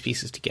put all these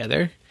pieces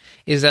together,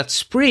 is that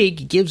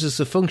Sprig gives us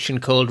a function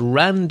called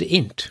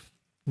randint,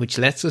 which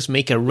lets us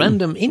make a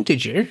random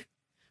integer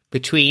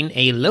between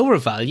a lower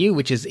value,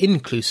 which is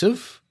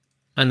inclusive,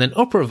 and an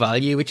upper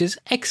value, which is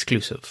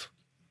exclusive,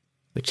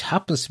 which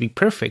happens to be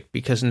perfect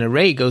because an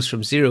array goes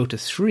from 0 to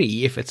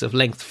 3 if it's of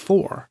length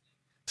 4.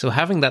 So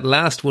having that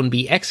last one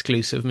be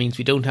exclusive means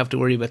we don't have to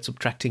worry about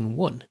subtracting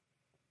 1.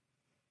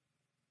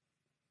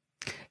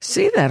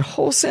 Say that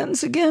whole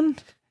sentence again.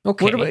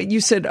 Okay. What about,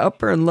 you said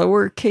upper and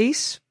lower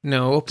case?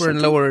 No, upper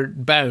and lower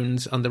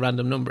bounds on the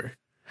random number.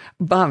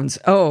 Bounds.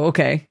 Oh,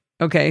 okay.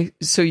 Okay.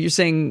 So you're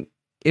saying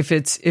if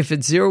it's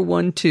 0,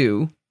 1,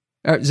 2,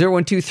 or 0,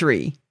 1, 2,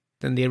 3,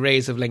 than the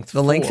arrays of length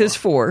 4. The length is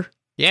 4.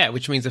 Yeah,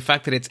 which means the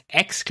fact that it's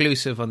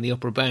exclusive on the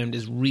upper bound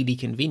is really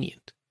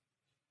convenient.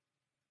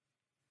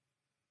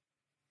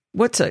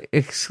 What's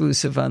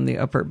exclusive on the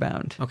upper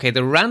bound? Okay,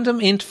 the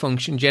random int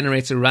function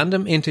generates a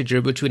random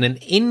integer between an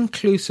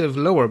inclusive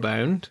lower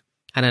bound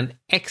and an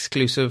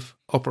exclusive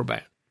upper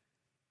bound.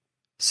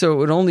 So it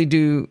would only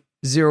do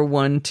 0,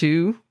 1,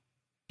 2?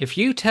 If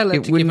you tell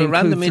it to give a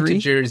random 3?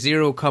 integer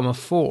 0,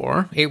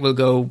 4, it will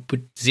go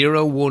with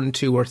 0, 1,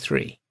 2, or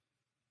 3.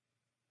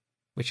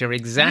 Which are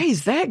exact. Why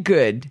is that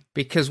good?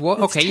 Because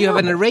That's you have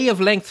an terrible. array of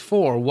length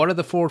 4. What are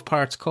the 4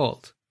 parts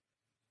called?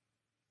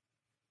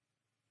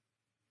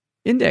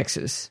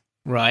 Indexes.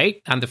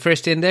 Right. And the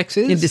first index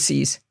is?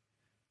 Indices.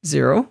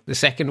 0. The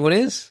second one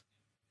is?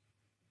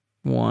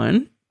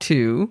 1,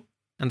 2.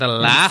 And the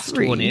last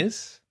 3. one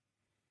is?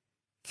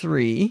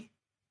 3.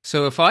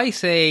 So if I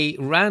say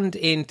rand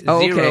int 0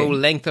 okay.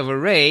 length of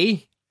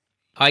array,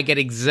 I get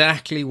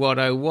exactly what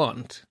I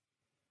want.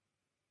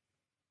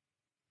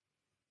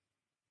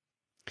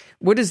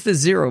 What does the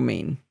 0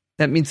 mean?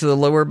 That means the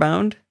lower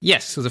bound?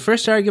 Yes, so the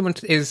first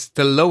argument is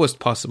the lowest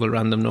possible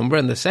random number,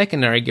 and the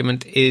second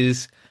argument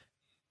is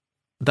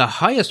the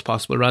highest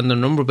possible random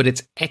number, but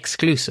it's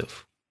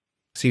exclusive.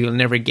 So you'll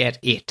never get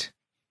it.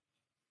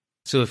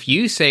 So if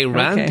you say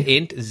rand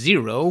int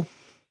 0,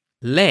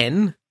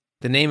 len,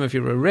 the name of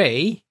your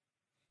array,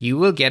 you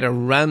will get a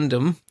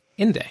random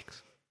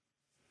index.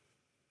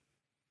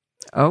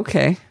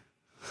 Okay.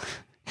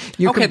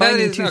 You're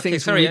combining is, two okay,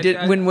 things sorry,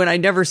 when I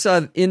never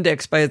saw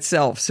index by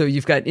itself. So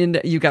you've got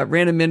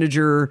random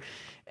integer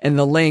and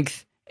the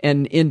length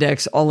and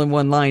index all in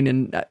one line,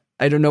 and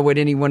I don't know what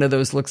any one of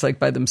those looks like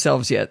by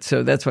themselves yet.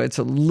 So that's why it's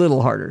a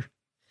little harder.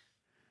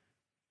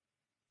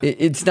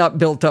 It's not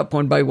built up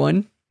one by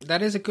one.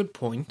 That is a good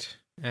point.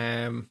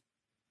 I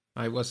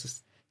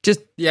was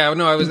just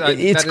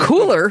it's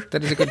cooler.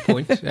 That is a good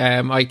point.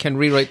 I can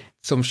rewrite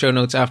some show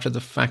notes after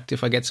the fact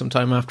if I get some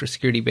time after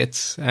security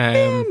bits.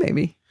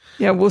 Maybe.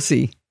 Yeah, we'll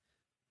see.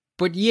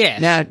 But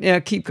yes. Yeah,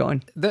 keep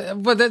going.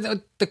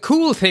 The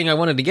cool thing I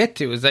wanted to get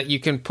to is that you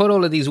can put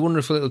all of these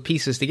wonderful little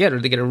pieces together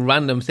to get a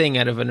random thing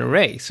out of an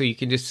array. So you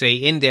can just say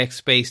index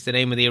space, the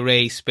name of the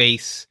array,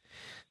 space,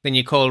 then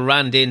you call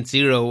rand int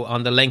 0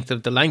 on the length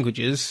of the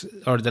languages,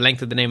 or the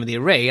length of the name of the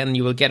array, and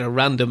you will get a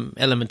random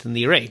element in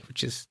the array,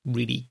 which is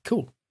really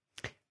cool.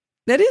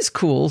 That is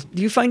cool.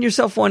 Do you find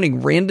yourself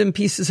wanting random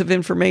pieces of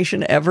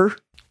information ever?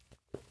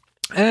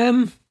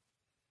 Well,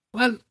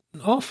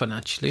 often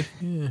actually.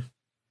 Yeah.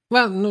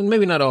 Well, no,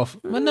 maybe not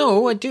often. Well,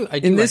 no, I do.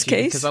 In this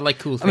case, because I like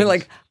cool things. I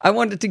mean, I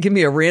wanted to give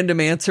me a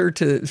random answer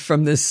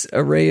from this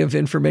array of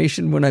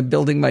information when I'm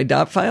building my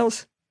dot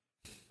files.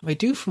 I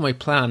do for my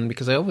plan,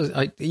 because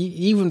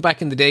even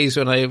back in the days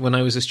when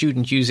I was a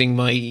student using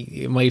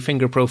my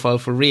finger profile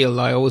for real,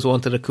 I always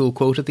wanted a cool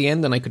quote at the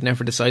end, and I could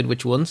never decide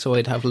which one, so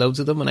I'd have loads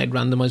of them and I'd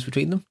randomize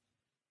between them.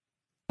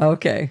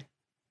 Okay.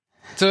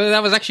 So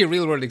that was actually a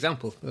real world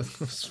example.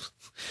 It's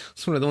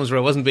one of the ones where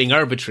I wasn't being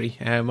arbitrary.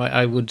 I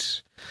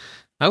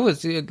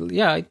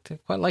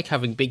quite like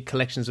having big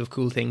collections of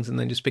cool things and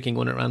then just picking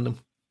one at random.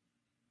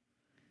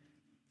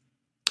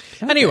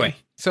 Okay. Anyway,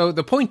 so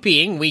the point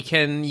being, we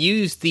can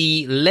use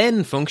the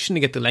len function to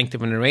get the length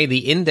of an array,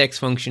 the index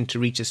function to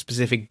reach a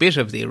specific bit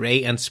of the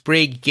array, and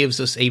Sprig gives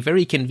us a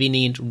very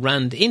convenient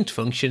randint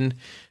function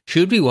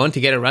should we want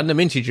to get a random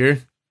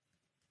integer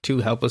to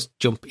help us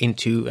jump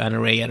into an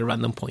array at a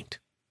random point.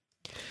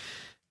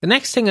 The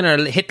next thing on our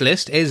hit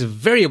list is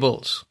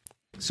variables.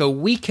 So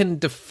we can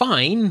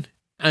define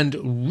and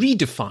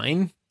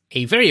redefine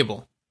a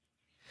variable.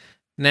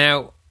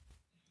 Now,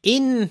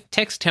 in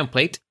text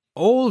template,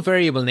 all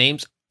variable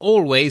names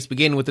always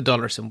begin with the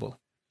dollar symbol.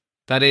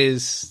 That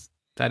is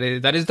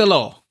the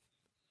law.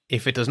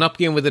 If it does not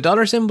begin with the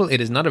dollar symbol,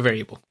 it is not a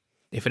variable.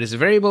 If it is a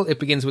variable, it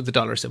begins with the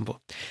dollar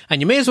symbol.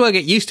 And you may as well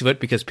get used to it,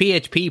 because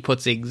PHP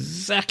puts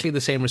exactly the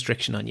same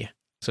restriction on you.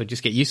 So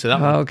just get used to that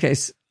one. Okay,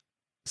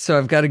 so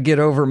I've got to get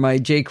over my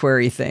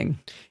jQuery thing.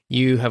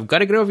 You have got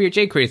to get over your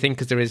jQuery thing,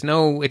 because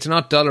it's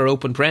not dollar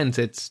open parens,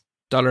 it's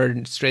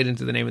dollar straight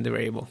into the name of the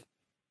variable.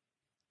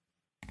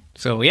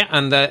 So yeah,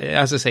 and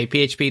as I say,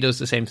 PHP does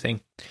the same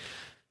thing.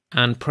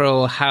 And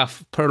Perl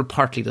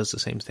partly does the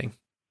same thing.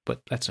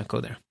 But let's not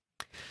go there.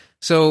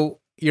 So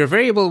your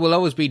variable will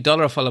always be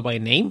dollar followed by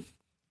name.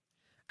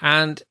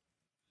 And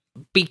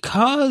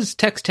because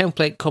text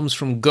template comes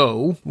from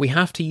Go, we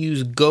have to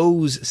use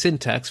Go's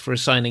syntax for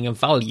assigning a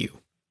value.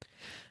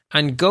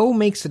 And Go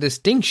makes a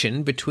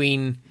distinction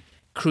between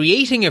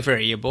creating a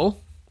variable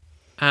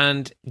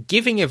and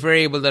giving a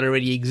variable that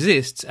already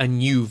exists a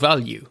new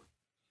value.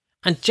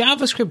 And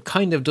JavaScript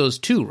kind of does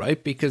too,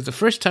 right? Because the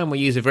first time we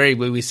use a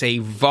variable, we say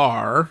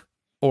var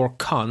or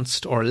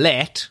const or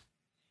let.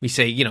 We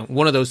say,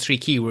 one of those three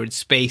keywords,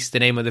 space, the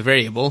name of the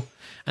variable,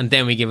 and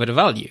then we give it a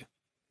value.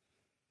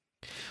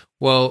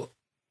 Well,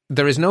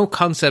 there is no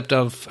concept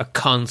of a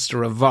const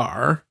or a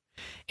var.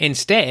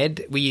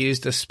 Instead, we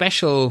used a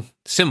special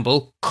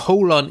symbol, :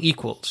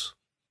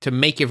 to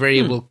make a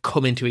variable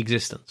come into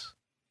existence.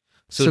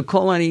 So :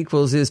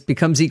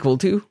 becomes equal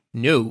to?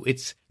 No,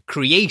 it's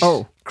create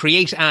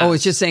as. Oh,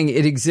 it's just saying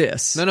it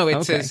exists. No,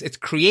 it says it's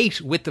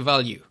create with the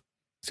value.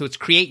 So it's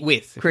create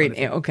with. Create,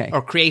 okay.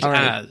 Or create All as.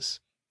 right.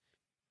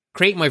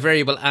 Create my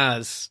variable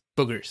as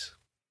boogers.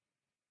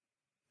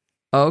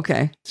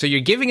 Okay. So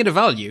you're giving it a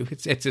value.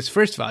 It's its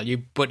first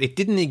value, but it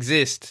didn't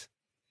exist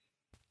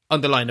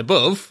on the line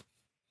above.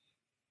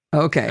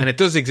 Okay. And it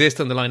does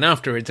exist on the line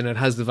afterwards, and it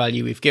has the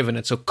value we've given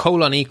it. So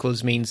colon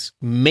equals means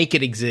make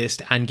it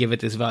exist and give it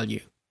this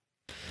value.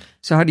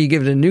 So how do you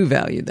give it a new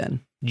value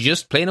then?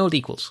 Just plain old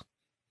equals.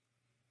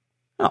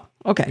 Oh,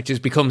 okay. It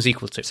just becomes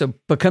equal to. So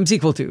becomes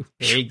equal to.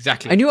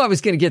 Exactly. I knew I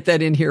was going to get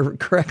that in here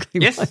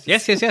correctly.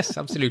 Yes,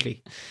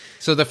 absolutely.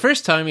 So the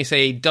first time we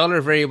say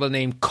dollar variable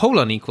name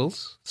colon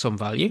equals some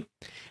value.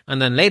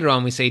 And then later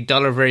on we say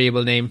dollar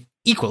variable name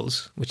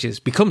equals, which is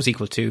becomes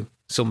equal to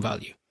some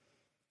value.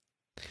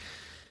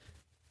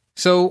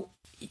 So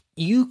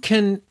you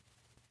can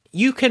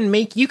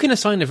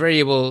assign a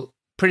variable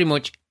pretty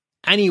much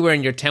anywhere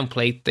in your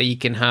template that you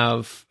can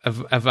have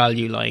a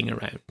value lying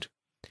around.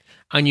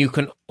 And you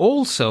can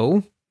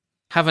also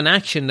have an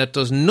action that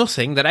does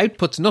nothing, that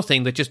outputs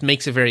nothing, that just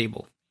makes a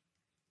variable.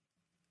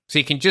 So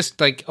you can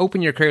just like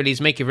open your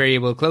curlies, make a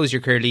variable, close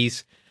your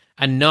curlies,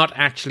 and not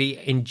actually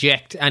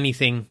inject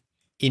anything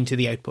into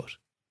the output.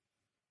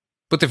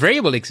 But the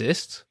variable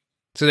exists,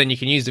 so then you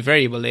can use the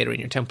variable later in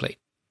your template.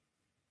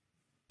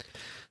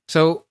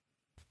 So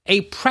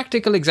a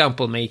practical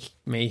example may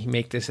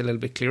make this a little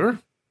bit clearer.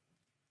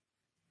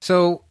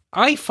 So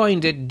I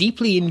find it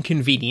deeply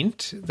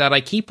inconvenient that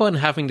I keep on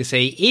having to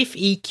say if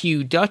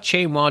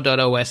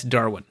eq.chmod.os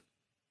Darwin.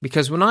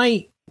 Because when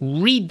I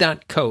read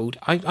that code,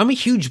 I'm a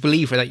huge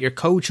believer that your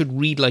code should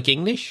read like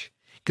English,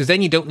 because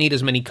then you don't need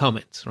as many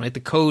comments, right? The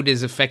code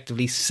is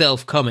effectively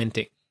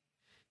self-commenting.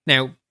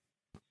 Now,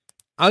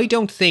 I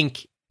don't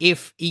think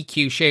if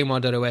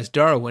eq.chmod.os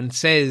Darwin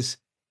says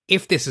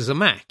if this is a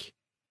Mac.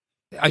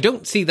 I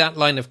don't see that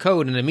line of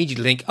code and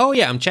immediately think, oh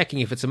yeah, I'm checking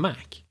if it's a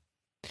Mac.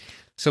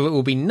 So it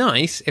would be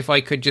nice if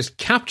I could just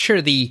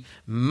capture the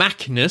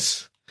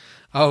Macness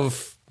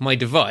of my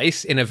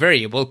device in a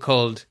variable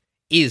called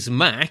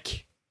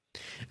isMac,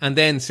 and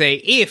then say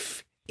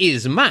if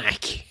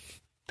isMac.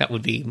 That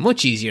would be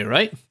much easier,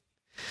 right?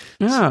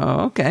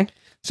 Oh, okay.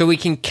 So we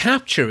can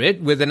capture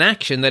it with an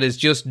action that is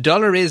just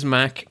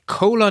 $isMac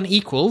colon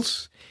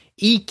equals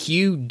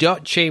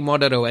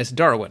eq.chmod.os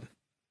Darwin.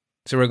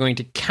 So we're going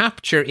to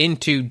capture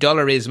into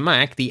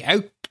 $isMac the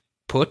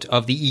output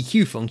of the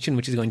EQ function,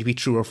 which is going to be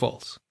true or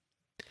false.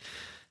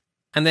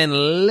 And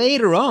then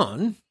later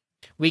on,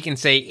 we can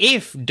say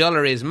if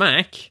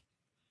 $isMac,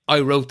 I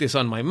wrote this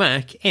on my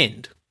Mac,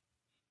 end.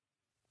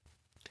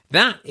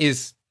 That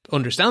is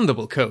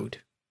understandable code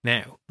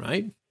now,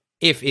 right?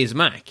 If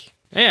isMac.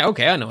 Yeah,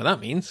 okay, I know what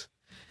that means.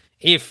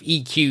 If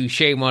EQ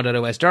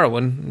chmod.os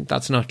Darwin,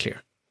 that's not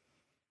clear.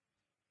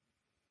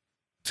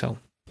 So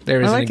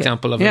there is an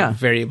example of a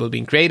variable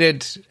being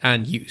created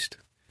and used.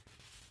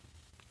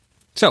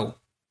 So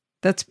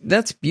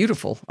that's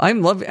beautiful.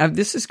 I'm loving.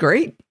 This is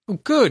great.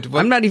 Good.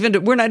 Well, we're not even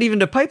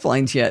to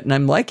pipelines yet, and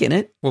I'm liking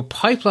it. Well,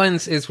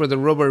 pipelines is where the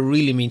rubber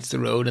really meets the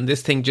road, and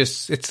this thing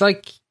it's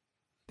like,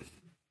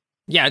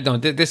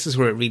 this is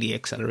where it really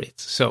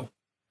accelerates. So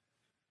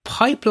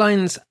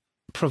pipelines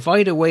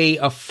provide a way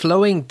of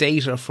flowing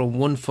data from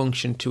one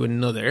function to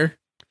another.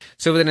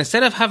 So then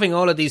instead of having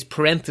all of these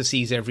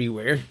parentheses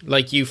everywhere,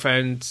 like you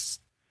found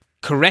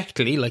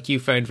correctly, like you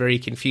found very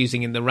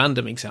confusing in the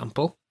random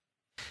example,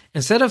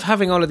 instead of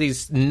having all of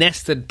these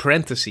nested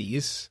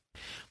parentheses,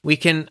 we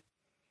can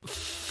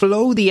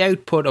flow the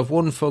output of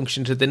one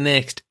function to the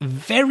next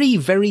very,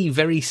 very,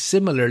 very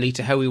similarly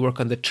to how we work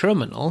on the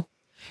terminal,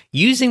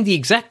 using the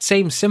exact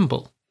same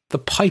symbol, the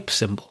pipe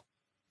symbol,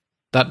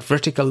 that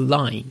vertical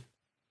line.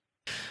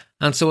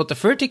 And so what the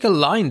vertical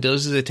line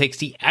does is it takes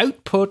the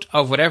output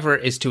of whatever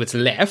is to its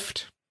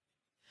left,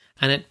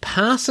 and it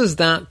passes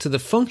that to the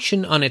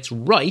function on its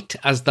right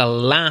as the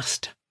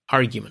last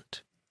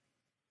argument.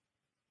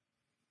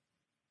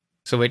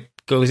 So it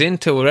goes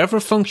into whatever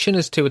function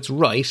is to its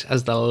right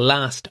as the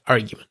last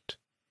argument.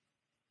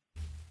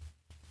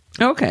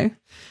 Okay.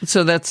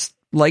 So that's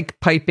like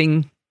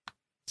piping.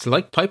 It's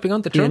like piping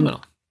on the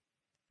terminal.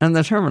 On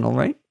the terminal,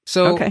 right?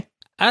 So, okay.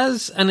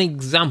 As an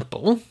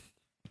example,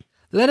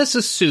 let us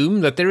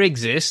assume that there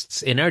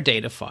exists in our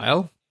data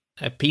file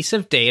a piece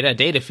of data, a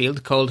data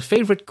field called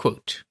favorite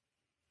quote.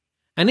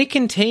 And it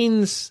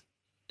contains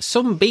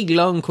some big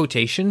long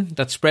quotation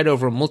that's spread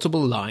over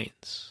multiple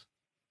lines.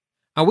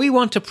 And we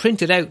want to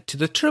print it out to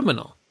the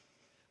terminal.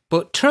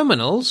 But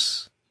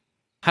terminals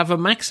have a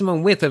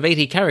maximum width of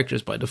 80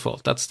 characters by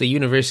default. That's the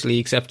universally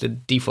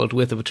accepted default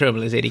width of a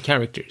terminal is 80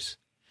 characters.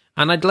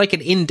 And I'd like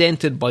it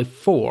indented by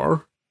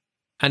 4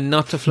 and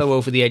not to flow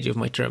over the edge of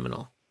my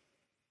terminal.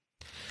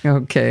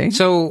 Okay.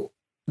 So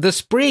the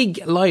Sprig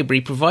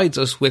library provides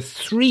us with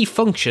 3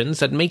 functions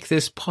that make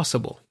this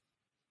possible.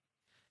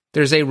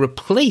 There's a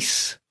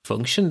replace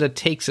function that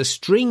takes a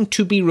string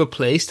to be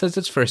replaced as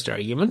its first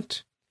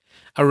argument,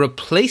 a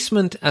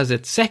replacement as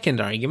its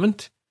second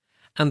argument,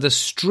 and the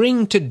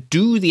string to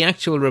do the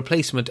actual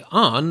replacement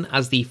on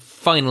as the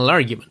final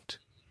argument.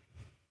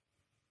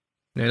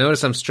 Now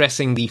notice I'm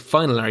stressing the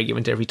final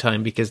argument every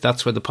time because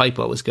that's where the pipe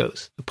always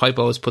goes. The pipe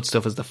always puts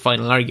stuff as the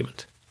final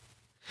argument.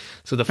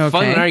 So the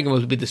final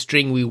argument will be the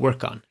string we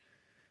work on.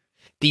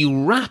 The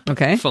wrap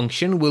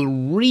function will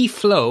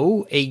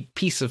reflow a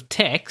piece of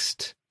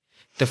text.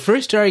 The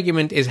first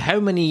argument is how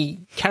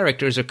many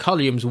characters or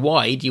columns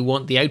wide you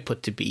want the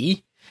output to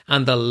be.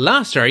 And the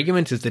last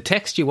argument is the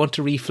text you want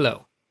to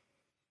reflow.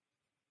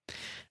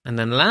 And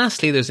then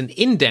lastly, there's an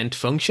indent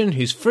function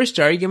whose first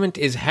argument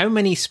is how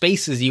many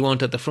spaces you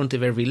want at the front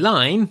of every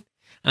line.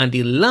 And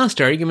the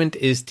last argument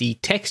is the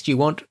text you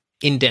want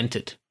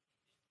indented.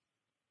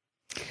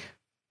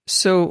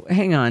 So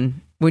hang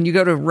on. When you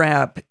go to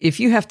wrap, if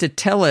you have to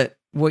tell it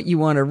what you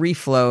want to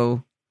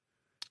reflow,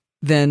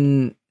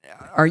 then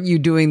aren't you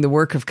doing the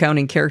work of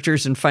counting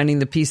characters and finding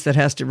the piece that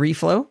has to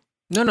reflow?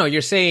 No,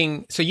 you're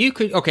saying, so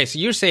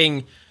you're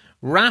saying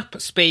wrap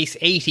space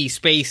 80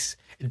 space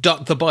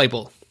dot the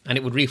Bible, and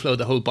it would reflow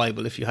the whole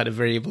Bible if you had a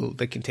variable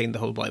that contained the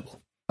whole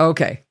Bible.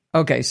 Okay.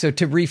 So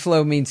to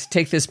reflow means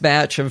take this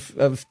batch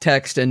of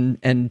text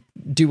and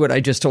do what I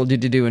just told you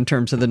to do in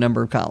terms of the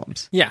number of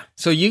columns. Yeah.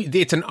 So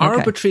it's an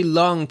arbitrary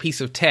long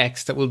piece of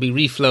text that will be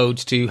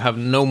reflowed to have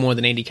no more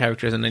than 80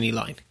 characters on any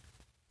line.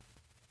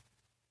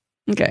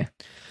 Okay.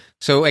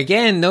 So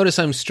again, notice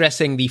I'm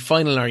stressing the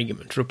final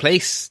argument.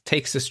 Replace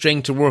takes the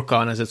string to work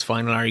on as its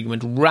final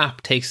argument.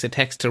 Wrap takes the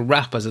text to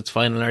wrap as its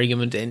final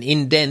argument. And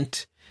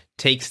indent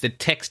takes the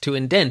text to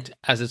indent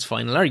as its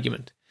final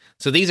argument.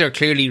 So these are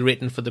clearly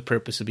written for the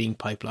purpose of being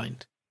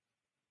pipelined.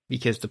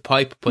 Because the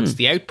pipe puts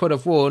the output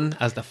of one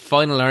as the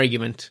final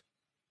argument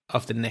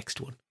of the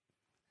next one.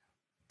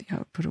 The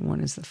output of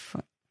one is the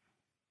final.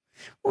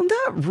 Well,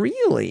 not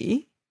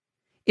really.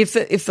 If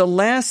the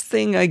last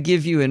thing I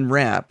give you in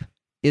wrap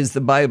is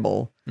the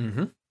Bible,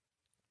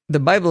 the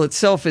Bible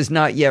itself is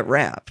not yet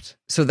wrapped.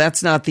 So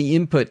that's not the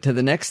input to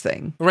the next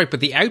thing. Right, but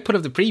the output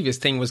of the previous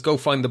thing was go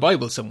find the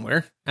Bible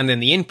somewhere, and then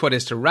the input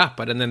is to wrap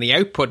it, and then the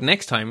output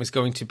next time is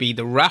going to be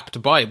the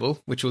wrapped Bible,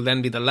 which will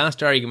then be the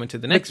last argument to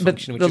the next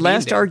function. But the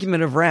last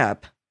argument of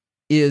wrap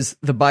is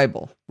the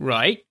Bible.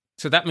 Right.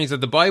 So that means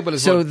that the Bible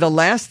is... So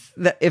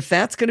if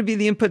that's going to be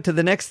the input to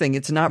the next thing,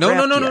 it's not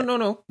wrapped yet.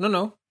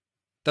 No.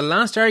 The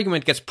last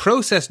argument gets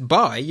processed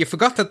by... You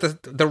forgot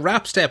that the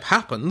wrap step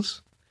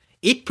happens.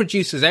 It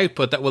produces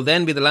output that will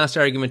then be the last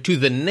argument to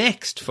the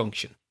next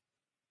function.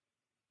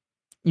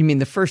 You mean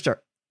the first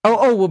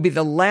will be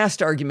the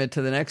last argument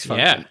to the next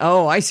function. Yeah.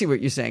 Oh, I see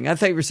what you're saying. I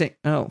thought you were saying,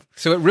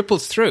 So it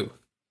ripples through.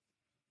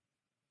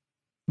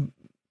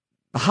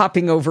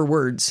 Hopping over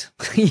words.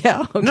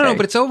 Yeah. Okay. No,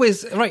 but it's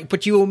always, right,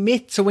 but you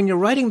omit, so when you're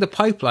writing the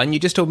pipeline, you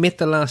just omit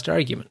the last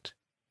argument.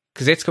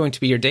 Because it's going to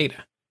be your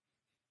data.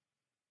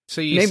 So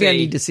you Maybe I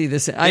need to see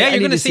this. I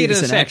need to see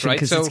this in action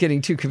because it's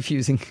getting too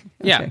confusing. Okay.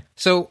 Yeah.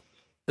 So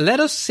let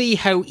us see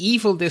how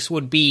evil this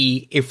would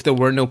be if there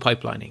were no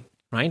pipelining,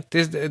 right?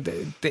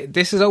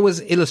 This is always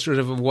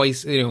illustrative of why,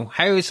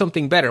 how is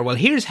something better? Well,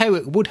 here's how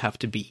it would have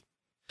to be.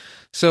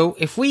 So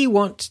if we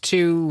want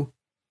to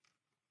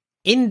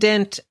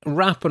indent,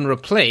 wrap, and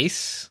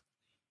replace,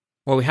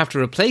 well, we have to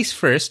replace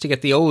first to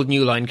get the old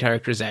new line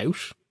characters out.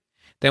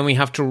 Then we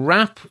have to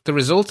wrap the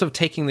result of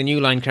taking the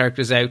new line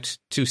characters out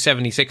to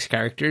 76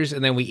 characters,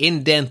 and then we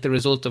indent the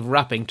result of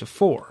wrapping to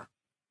 4.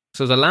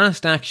 So the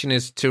last action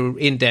is to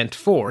indent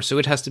 4, so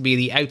it has to be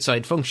the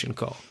outside function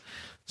call.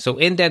 So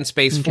indent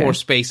space 4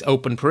 space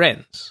open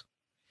parens.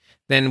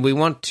 Then we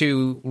want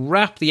to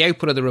wrap the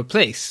output of the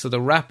replace, so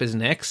the wrap is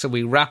next, so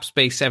we wrap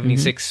space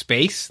 76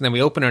 space, and then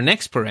we open our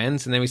next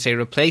parens, and then we say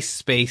replace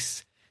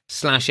space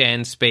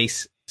 /n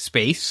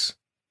space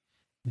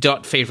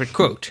dot favorite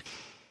quote.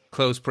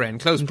 Close paren,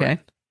 close paren.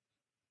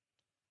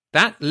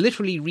 That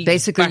literally reads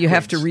basically backwards. You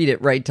have to read it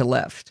right to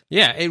left.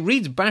 Yeah, it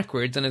reads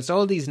backwards, and it's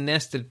all these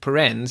nested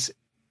parens.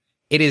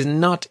 It is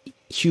not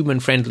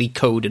human-friendly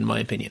code, in my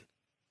opinion.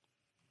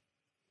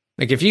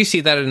 Like, if you see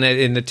that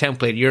in the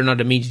template, you're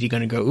not immediately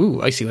going to go,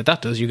 ooh, I see what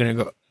that does. You're going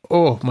to go,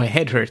 oh, my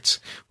head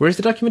hurts. Where's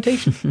the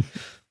documentation?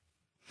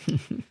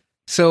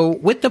 So,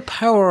 with the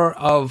power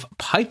of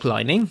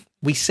pipelining,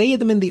 we say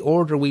them in the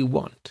order we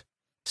want.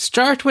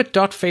 Start with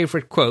dot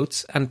favorite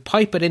quotes and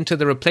pipe it into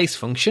the replace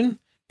function,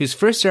 whose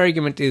first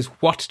argument is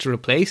what to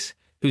replace,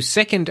 whose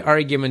second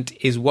argument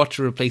is what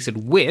to replace it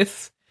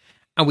with,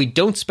 and we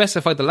don't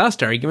specify the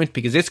last argument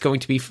because it's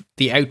going to be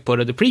the output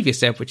of the previous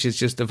step, which is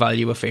just the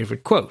value of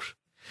favorite quote.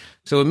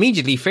 So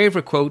immediately,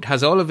 favorite quote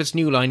has all of its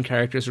new line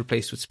characters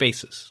replaced with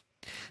spaces.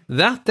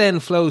 That then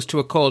flows to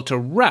a call to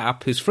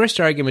wrap, whose first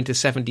argument is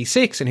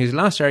 76 and whose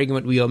last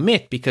argument we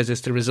omit because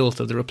it's the result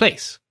of the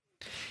replace.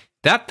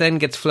 That then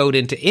gets flowed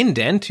into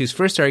indent, whose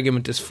first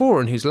argument is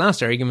 4 and whose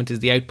last argument is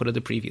the output of the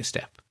previous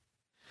step.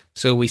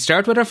 So we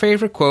start with our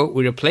favorite quote,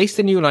 we replace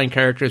the new line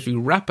characters, we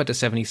wrap it to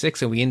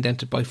 76, and we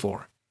indent it by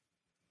 4.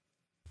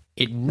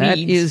 That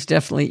is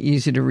definitely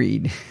easy to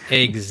read.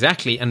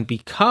 Exactly, and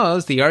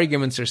because the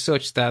arguments are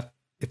such that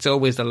it's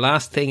always the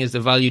last thing is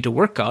the value to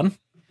work on,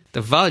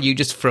 the value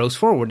just throws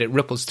forward, it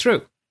ripples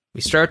through.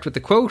 We start with the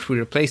quote, we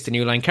replace the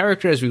new line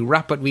characters, we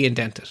wrap it, we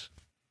indent it.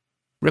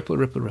 Ripple,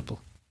 ripple, ripple.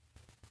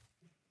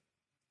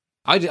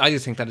 I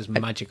just think that is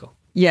magical.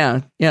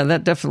 Yeah,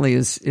 that definitely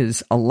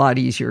is a lot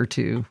easier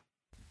to.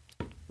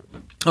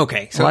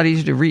 Okay, so a lot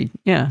easier to read.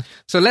 Yeah.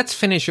 So let's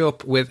finish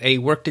up with a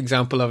worked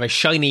example of a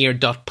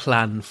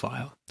shinier.plan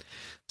file.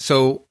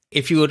 So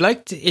if you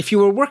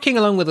were working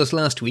along with us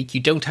last week,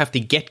 you don't have to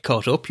get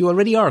caught up. You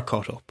already are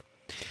caught up.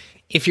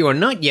 If you are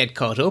not yet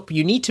caught up,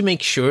 you need to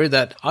make sure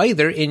that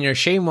either in your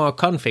ShameWa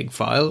config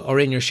file or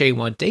in your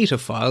ShameWa data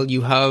file,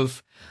 you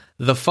have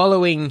the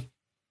following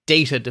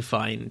data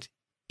defined: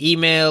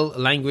 email,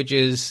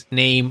 languages,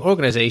 name,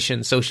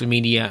 organization, social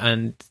media,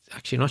 and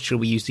actually I'm not sure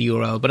we use the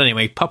URL, but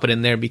anyway, pop it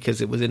in there because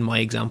it was in my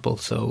example,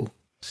 so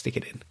stick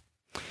it in.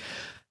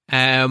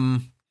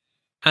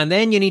 And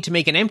then you need to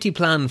make an empty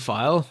plan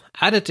file,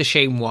 add it to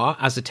ShameWa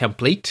as a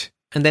template,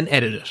 and then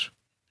edit it.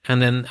 And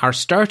then our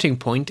starting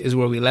point is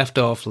where we left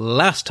off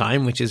last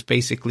time, which is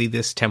basically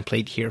this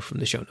template here from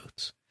the show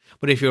notes.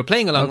 But if you were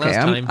playing along last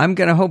time, I'm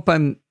gonna hope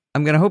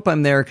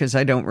I'm there because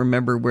I don't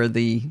remember where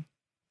the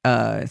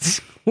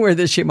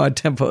ShameWa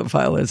template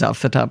file is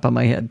off the top of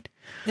my head.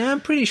 Yeah, I'm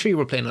pretty sure you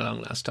were playing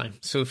along last time.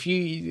 So if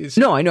you...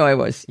 No, I know I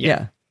was.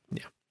 Yeah.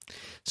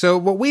 So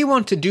what we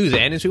want to do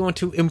then is we want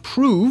to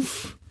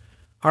improve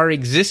our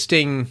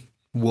existing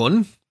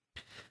one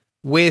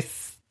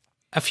with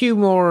a few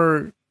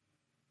more,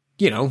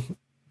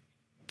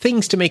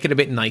 things to make it a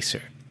bit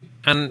nicer.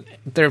 And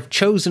they're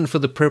chosen for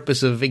the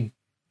purpose of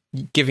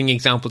giving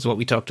examples of what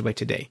we talked about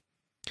today.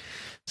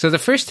 So the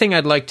first thing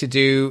I'd like to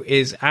do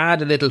is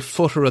add a little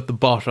footer at the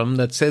bottom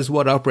that says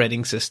what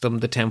operating system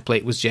the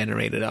template was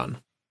generated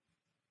on.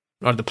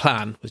 Or the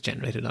plan was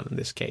generated on in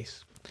this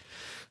case.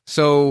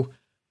 So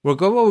what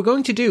we're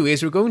going to do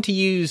is we're going to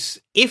use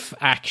if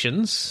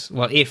actions,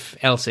 if,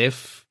 else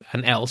if,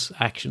 and else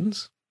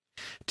actions,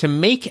 to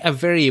make a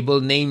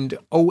variable named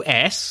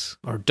OS,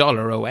 or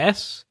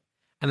 $OS,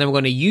 and then we're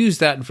going to use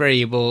that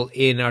variable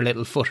in our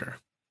little footer.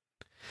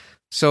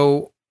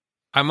 So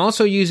I'm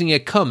also using a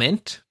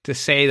comment to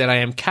say that I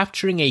am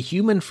capturing a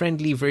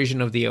human-friendly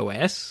version of the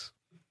OS.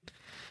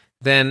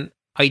 Then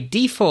I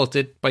default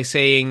it by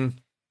saying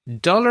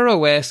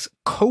 $OS :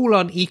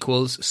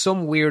 equals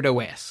some weird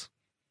OS.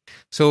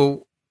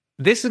 So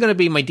this is going to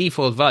be my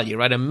default value,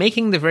 right? I'm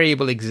making the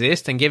variable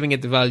exist and giving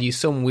it the value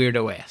some weird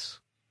OS.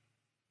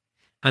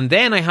 And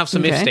then I have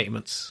some if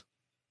statements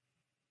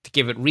to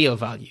give it real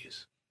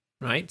values,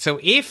 right? So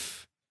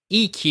if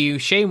EQ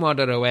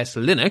ShameWa.os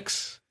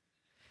Linux,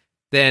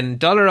 then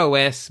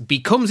 $OS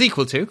becomes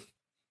equal to,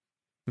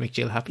 make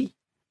Jill happy,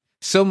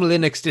 some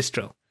Linux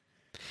distro.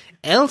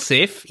 Else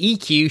if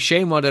EQ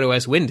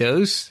ShameWa.os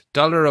Windows,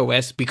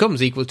 $OS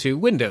becomes equal to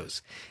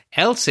Windows.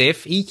 Else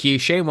if EQ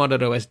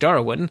ShameWa.os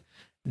Darwin,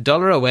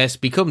 $OS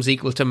becomes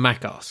equal to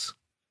macOS.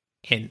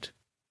 End.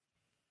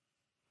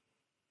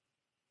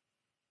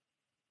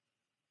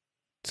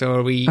 So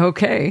are we...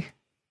 Okay.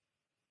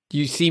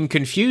 You seem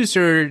confused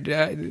or...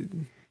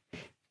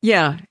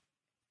 Yeah.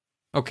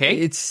 Okay.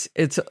 It's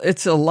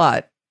a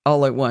lot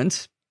all at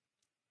once.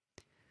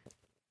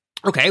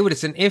 Okay, but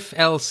it's an if,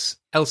 else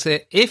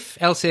if,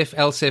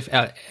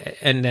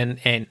 and then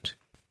end.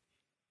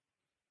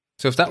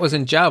 So if that was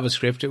in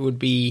JavaScript, it would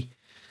be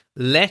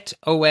let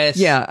OS...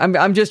 Yeah,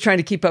 I'm just trying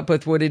to keep up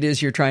with what it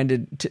is you're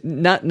trying to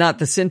not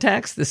the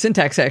syntax. The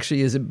syntax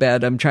actually isn't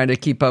bad. I'm trying to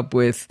keep up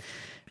with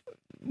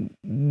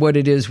what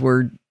it is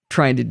we're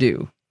trying to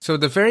do. So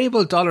the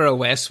variable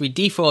 $OS, we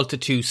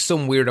defaulted to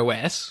some weird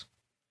OS.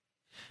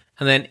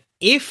 And then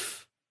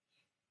if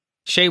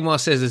ShameWa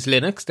says it's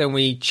Linux, then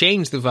we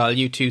change the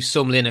value to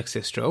some Linux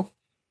distro.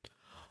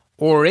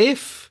 Or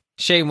if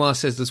ShameWa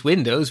says it's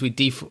Windows,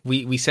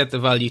 we set the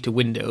value to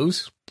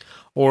Windows.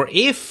 Or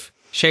if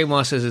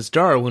ShameWa says it's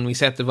Darwin, we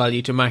set the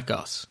value to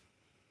macOS.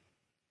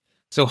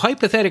 So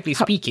hypothetically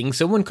speaking,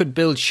 someone could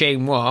build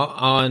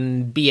ShameWa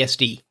on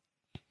BSD,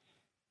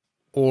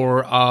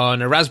 or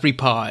on a Raspberry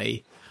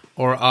Pi,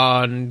 or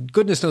on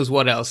goodness knows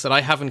what else that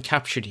I haven't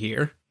captured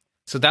here.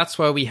 So that's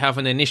why we have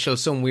an initial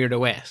some weird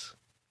OS,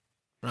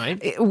 right?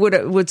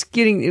 What's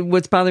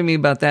bothering me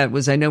about that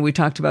was I know we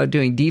talked about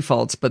doing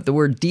defaults, but the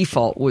word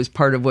default was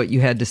part of what you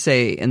had to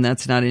say, and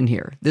that's not in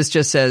here. This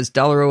just says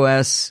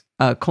 $OS :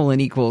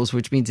 equals,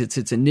 which means it's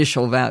its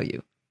initial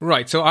value.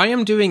 Right. So I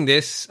am doing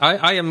this.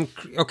 I'm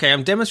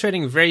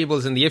demonstrating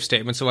variables in the if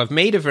statement. So I've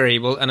made a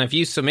variable and I've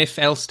used some if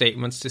else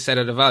statements to set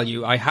it a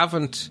value. I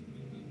haven't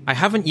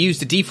used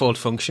the default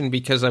function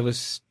because I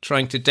was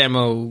trying to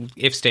demo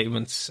if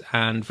statements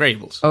and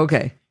variables.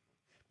 Okay.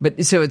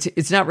 But so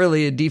it's not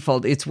really a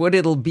default. It's what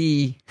it'll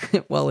be.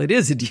 Well, it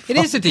is a default. It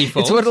is a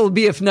default. It's what it'll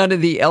be if none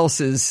of the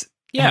else's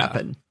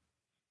happen.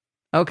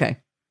 Okay.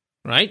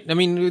 Right? I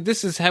mean,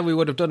 this is how we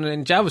would have done it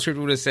in JavaScript. We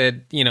would have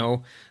said,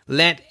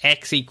 let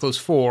x equals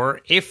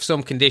 4, if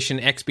some condition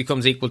x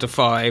becomes equal to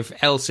 5,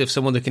 else if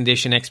some other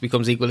condition x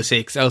becomes equal to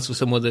 6, else if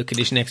some other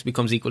condition x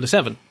becomes equal to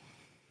 7.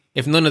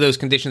 If none of those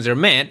conditions are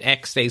met,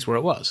 x stays where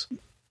it was.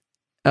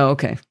 Oh,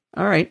 okay.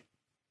 All right.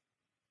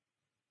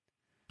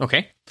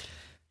 Okay.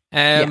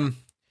 The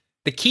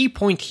key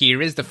point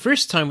here is the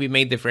first time we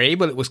made the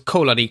variable, it was :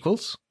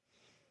 equals.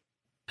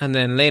 And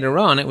then later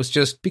on, it was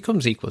just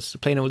becomes equals, the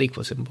plain old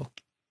equal symbol.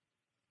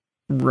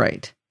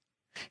 Right.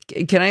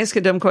 Can I ask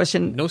a dumb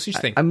question? No such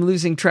thing. I'm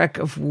losing track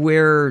of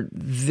where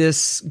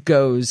this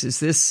goes.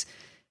 This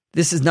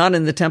is not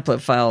in the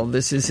template file.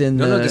 This is in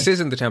No, this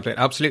is in the template.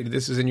 Absolutely.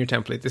 This is in your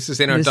template. This is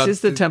in our This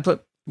is the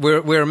template.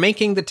 We're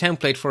making the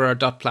template for our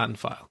 .plan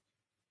file.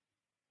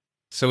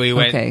 So we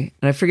went... Okay.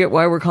 And I forget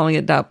why we're calling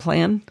it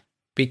 .plan.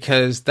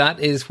 Because that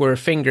is where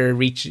Finger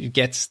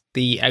gets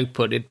the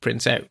output it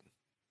prints out.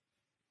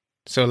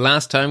 So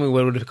last time we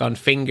would have gone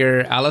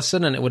Finger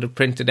Allison and it would have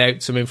printed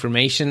out some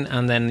information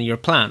and then your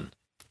plan.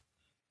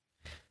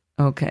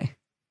 Okay.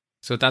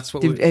 So that's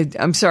what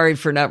I'm sorry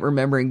for not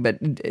remembering, but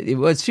it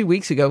was 2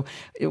 weeks ago.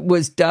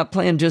 Was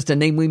 .plan just a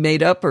name we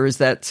made up, or is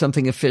that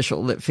something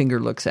official that Finger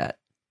looks at?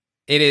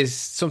 It is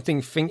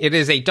something. It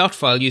is a dot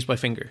file used by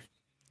Finger.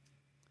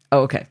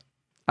 Oh, okay.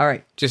 All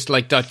right. Just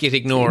like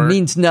 .gitignore. It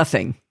means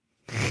nothing.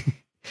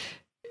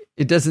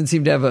 It doesn't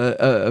seem to have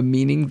a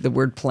meaning, the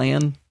word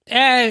plan.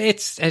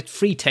 It's a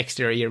free text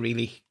area,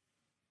 really.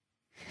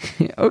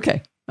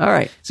 Okay. All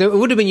right. So it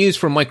would have been used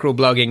for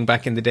microblogging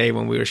back in the day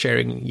when we were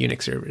sharing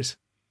Unix servers.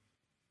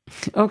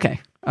 Okay.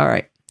 All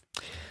right.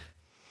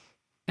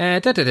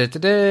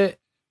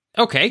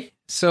 Okay.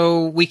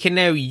 So we can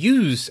now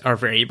use our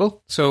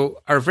variable.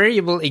 So our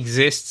variable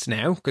exists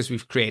now because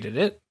we've created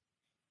it.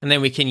 And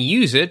then we can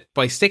use it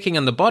by sticking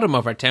on the bottom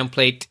of our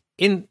template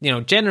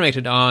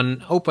generated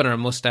on, open our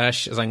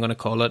mustache, as I'm going to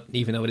call it,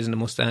 even though it isn't a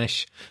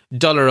mustache,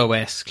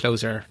 $OS,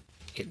 close our,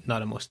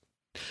 not a must.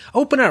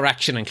 Open our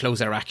action and close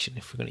our action,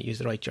 if we're going to use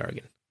the right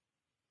jargon.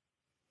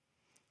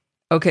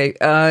 Okay,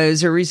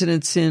 is there a reason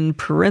it's in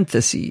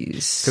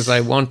parentheses? Because I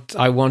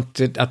want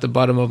it at the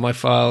bottom of my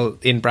file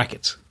in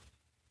brackets.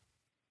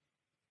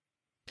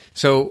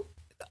 So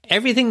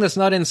everything that's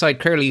not inside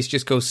curlies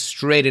just goes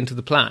straight into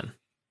the plan.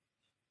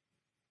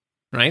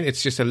 Right?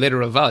 It's just a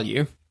literal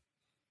value.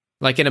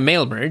 Like in a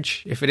mail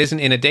merge, if it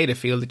isn't in a data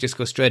field, it just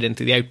goes straight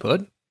into the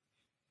output.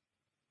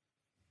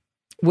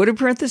 What do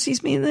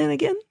parentheses mean then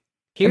again?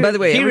 And by the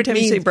way, every time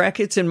you say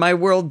brackets, in my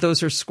world,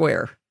 those are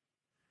square.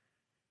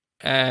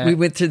 We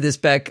went through this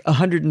back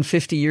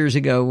 150 years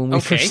ago when we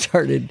first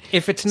started.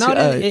 If it's not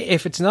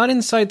if it's not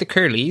inside the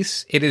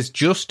curlies, it is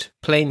just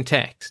plain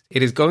text.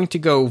 It is going to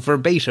go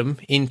verbatim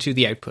into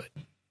the output.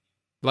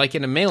 Like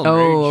in a mail merge.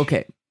 Oh,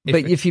 okay.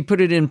 But if you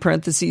put it in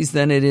parentheses,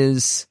 then it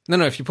is...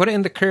 No, if you put it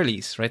in the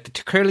curlies, right? The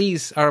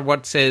curlies are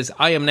what says,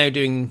 I am now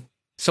doing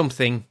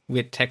something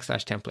with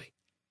text/template.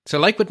 So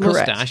like with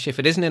mustache, if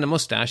it isn't in a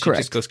mustache, it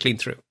just goes clean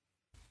through.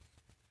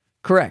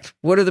 Correct.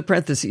 What are the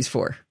parentheses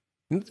for?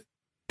 It's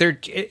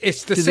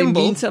the Do symbol. Do they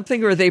mean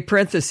something, or are they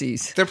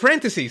parentheses? They're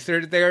parentheses.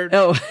 They're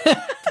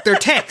they're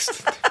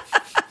text.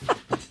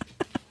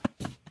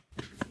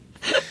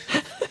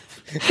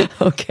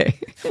 Okay.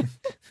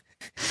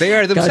 They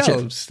are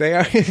themselves.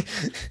 Gotcha.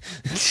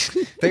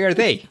 They are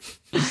they.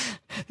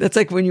 That's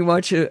like when you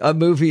watch a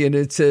movie and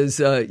it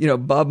says,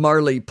 Bob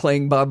Marley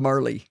playing Bob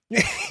Marley.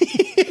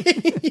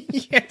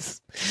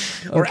 Yes.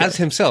 Or as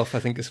himself, I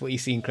think is what you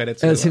see in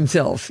credits. As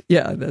himself.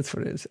 Yeah, that's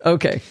what it is.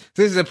 Okay.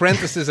 This is a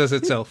parenthesis as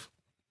itself.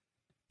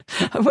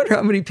 I wonder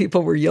how many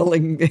people were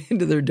yelling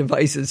into their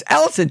devices.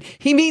 Allison,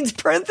 he means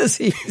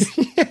parentheses.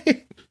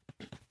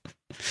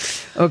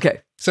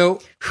 Okay.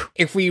 So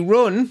if we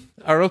run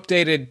our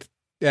updated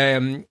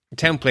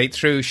template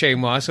through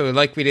Chamois, so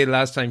like we did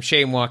last time,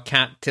 Chamois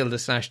cat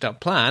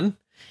 ~plan,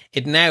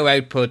 it now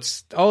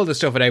outputs all the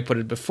stuff it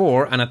outputted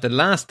before, and at the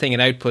last thing it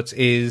outputs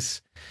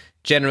is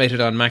generated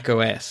on Mac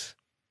OS.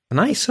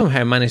 And I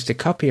somehow managed to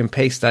copy and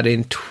paste that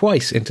in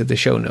twice into the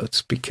show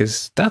notes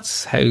because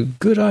that's how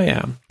good I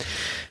am.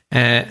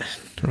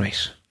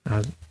 Right.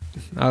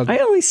 I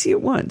only see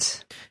it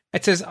once.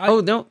 It says,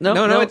 no,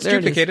 it's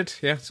duplicated.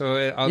 Yeah, so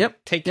I'll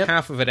take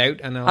half of it out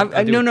and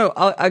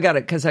I got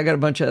it because I got a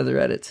bunch of other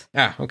edits.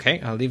 Okay,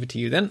 I'll leave it to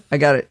you then. I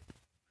got it.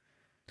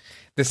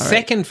 The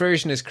second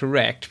version is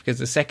correct because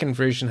the second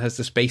version has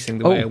the spacing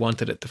the way I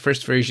wanted it. The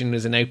first version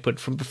is an output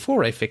from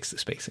before I fixed the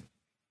spacing.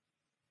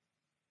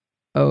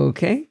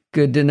 Okay,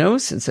 good to know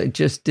since I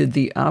just did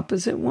the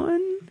opposite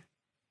one.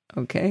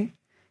 Okay,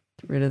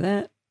 get rid of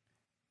that.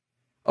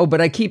 Oh, but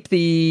I keep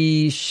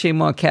the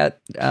Chamois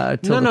cat plan.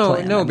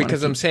 No,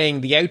 because I'm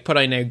saying the output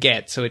I now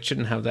get, so it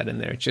shouldn't have that in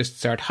there. It just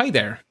start, hi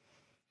there.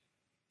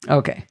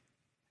 Okay.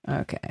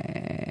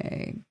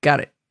 Got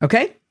it.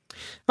 Okay.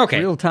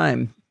 Real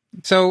time.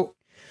 So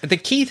the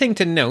key thing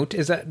to note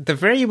is that the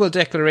variable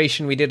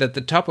declaration we did at the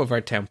top of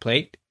our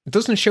template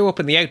doesn't show up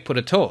in the output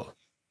at all,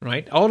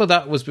 right? All of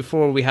that was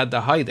before we had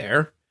the hi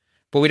there,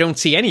 but we don't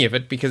see any of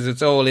it because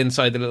it's all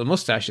inside the little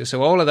mustaches.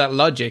 So all of that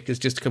logic is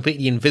just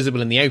completely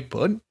invisible in the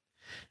output.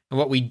 And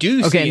what we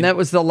do see... Okay, and that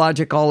was the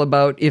logic all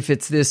about if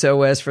it's this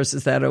OS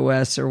versus that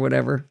OS or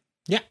whatever?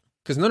 Yeah,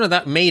 because none of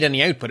that made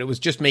any output. It was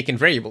just making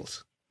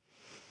variables.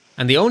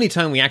 And the only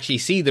time we actually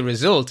see the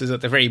result is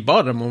at the very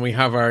bottom when we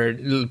have our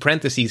little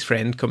parentheses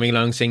friend coming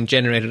along saying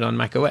generated on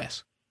Mac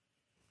OS.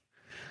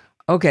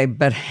 Okay,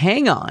 but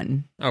hang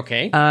on.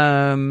 Okay.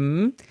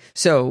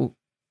 So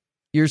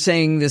you're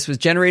saying this was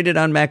generated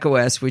on Mac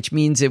OS, which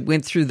means it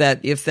went through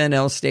that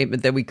if-then-else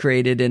statement that we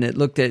created and it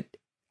looked at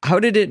how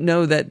did it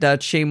know that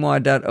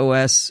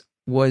 .chamois.os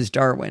was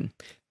Darwin?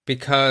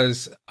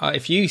 Because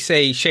if you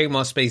say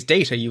Chamois space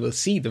data, you will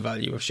see the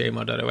value of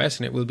Chamois.os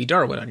and it will be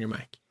Darwin on your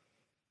Mac.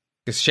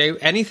 Because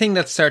anything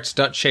that starts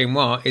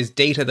 .chamois is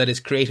data that is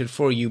created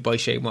for you by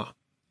Chamois.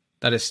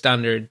 That is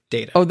standard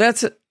data. Oh,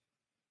 that's it.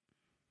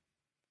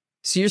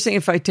 So you're saying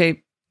if I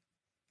type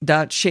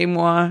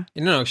 .chamois...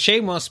 No,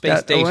 Chamois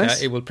space data,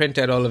 it will print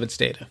out all of its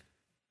data.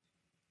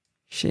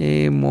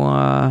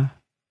 Chamois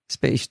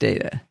space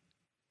data.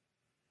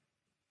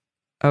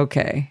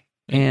 Okay.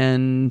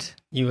 And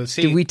you will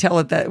see. Did we tell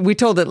it that? We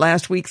told it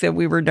last week that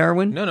we were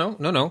Darwin?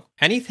 No.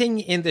 Anything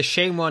in the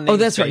Chamois namespace oh,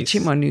 that's right.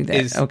 Chamois knew that.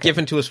 Is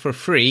given to us for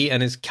free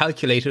and is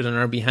calculated on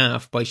our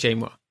behalf by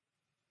Chamois.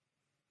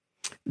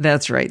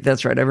 That's right.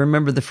 I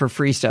remember the for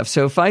free stuff.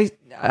 So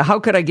how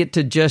could I get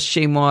to just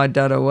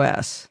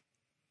chamois.os?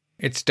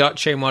 It's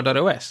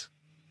 .chamois.os.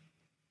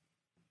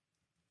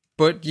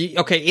 But inside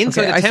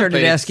the template, I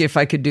started asking if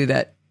I could do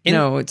that.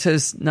 No, it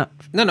says no.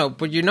 No,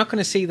 but you're not going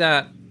to see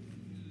that.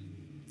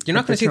 You're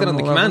not going to see that on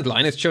the command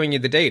line. It's showing you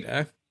the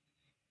data.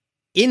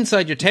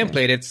 Inside your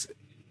template, it's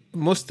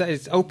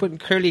open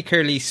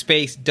curly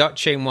space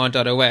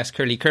 .chamois.os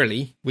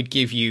curly would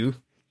give you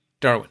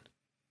Darwin.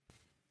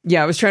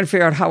 Yeah, I was trying to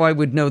figure out how I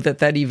would know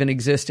that even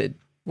existed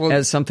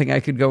as something I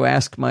could go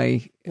ask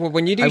my... Well,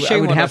 when you do Chamois I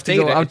would have to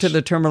go out to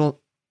the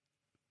terminal.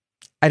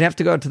 I'd have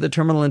to go out to the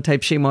terminal and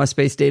type Chamois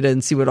space data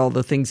and see what all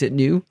the things it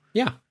knew?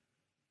 Yeah.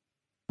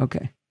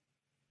 Okay.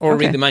 Or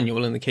read the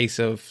manual in the case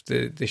of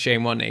the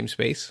Chamois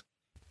namespace.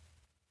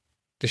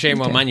 The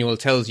Chamois manual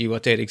tells you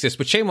what data exists,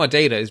 but Chamois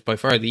data is by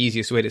far the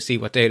easiest way to see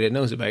what data it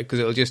knows about because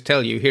it'll just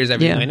tell you, here's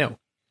everything I know.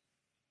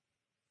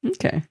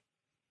 Okay.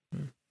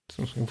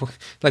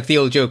 Like the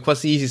old joke,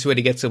 what's the easiest way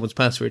to get someone's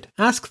password?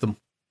 Ask them.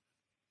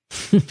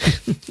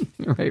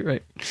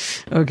 Right.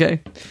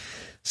 Okay.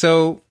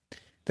 So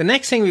the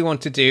next thing we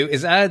want to do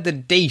is add the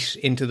date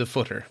into the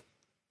footer.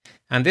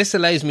 And this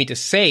allows me to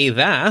say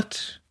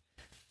that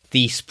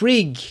the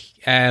Sprig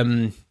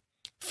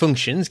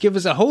functions give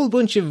us a whole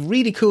bunch of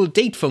really cool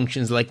date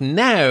functions like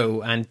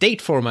now and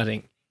date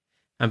formatting.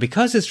 And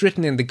because it's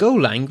written in the Go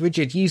language,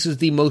 it uses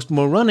the most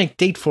moronic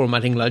date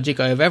formatting logic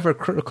I have ever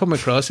come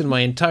across in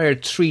my entire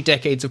 3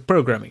 decades of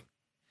programming.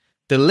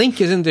 The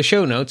link is in the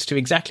show notes to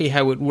exactly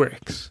how it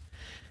works.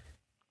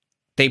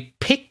 They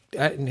picked...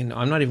 I'm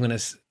not even going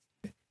to...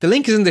 The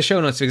link is in the show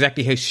notes to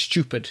exactly how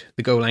stupid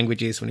the Go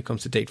language is when it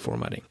comes to date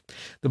formatting.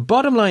 The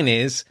bottom line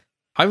is,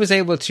 I was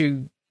able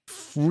to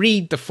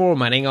read the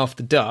formatting off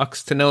the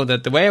docs to know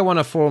that the way I want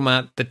to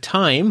format the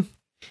time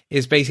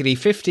is basically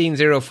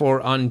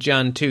 1504 on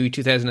Jan 2,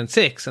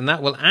 2006, and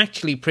that will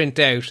actually print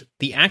out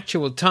the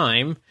actual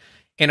time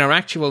in our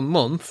actual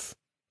month,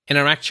 in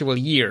our actual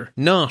year,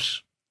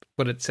 not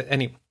what it said.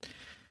 Anyway.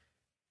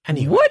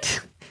 What?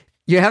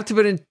 You have to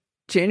put in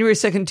January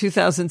 2nd,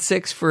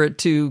 2006 for it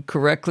to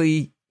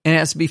correctly, and it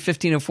has to be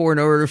 1504 in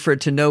order for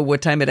it to know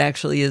what time it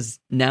actually is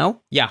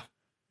now? Yeah.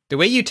 The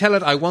way you tell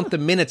it, I want the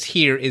minutes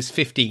here is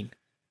 15.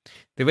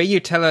 The way you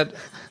tell it,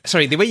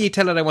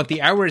 I want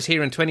the hours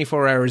here in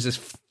 24 hours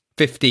is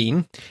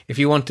 15. If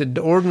you wanted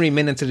ordinary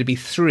minutes, it'd be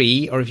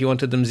 3, or if you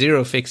wanted them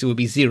 0 fix, it would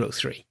be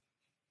 03.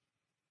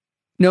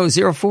 No,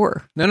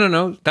 04.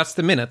 No. That's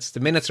the minutes. The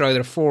minutes are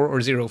either 4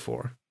 or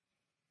 04.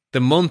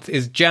 The month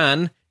is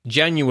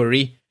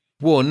January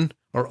 1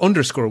 or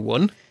underscore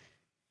 1.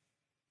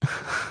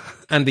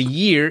 And the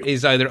year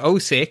is either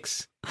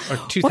 06 or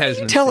 2000. Why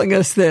are you telling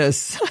us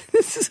this?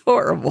 This is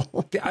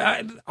horrible.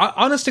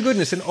 Honest to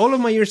goodness, in all of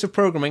my years of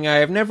programming, I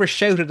have never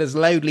shouted as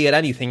loudly at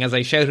anything as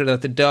I shouted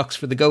at the docs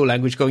for the Go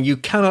language, going, you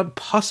cannot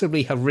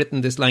possibly have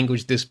written this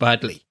language this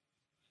badly.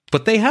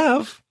 But they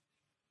have.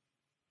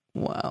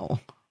 Wow.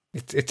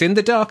 It's in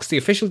the docs. The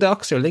official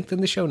docs are linked in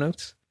the show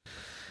notes.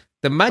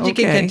 The magic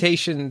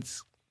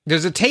incantations...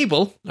 There's a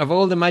table of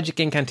all the magic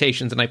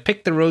incantations, and I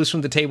picked the rows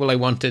from the table I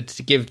wanted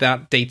to give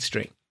that date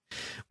string.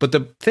 But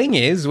the thing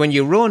is, when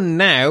you run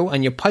now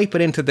and you pipe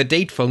it into the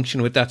date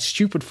function with that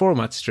stupid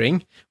format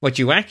string, what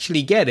you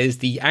actually get is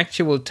the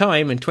actual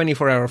time in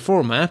 24-hour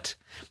format,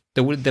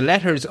 the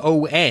letters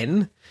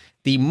ON,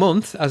 the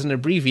month as an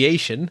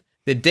abbreviation,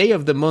 the day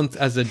of the month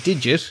as a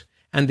digit,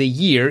 and the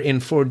year in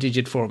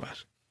 4-digit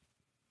format.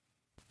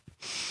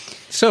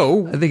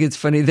 So I think it's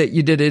funny that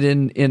you did it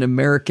in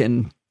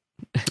American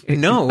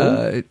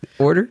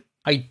order.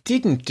 I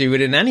didn't do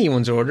it in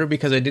anyone's order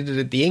because I did it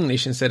at the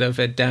English instead of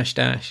at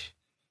 --.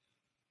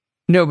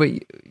 No, but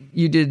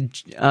you did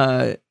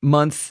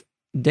month,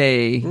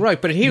 day,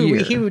 right? But here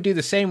year. we would do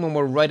the same when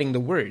we're writing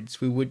the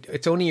words. We would.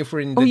 It's only if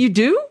we're in. Oh, you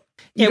do?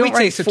 Yeah, we'd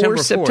say September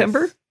 4th.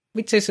 September.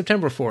 We'd say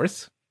September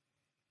 4th.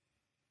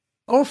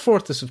 Or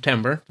 4th of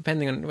September,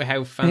 depending on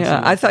how fancy.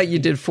 Yeah, I thought you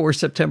did 4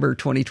 September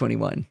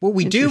 2021. What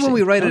we do when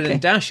we write it in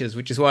dashes,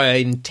 which is why I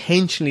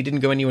intentionally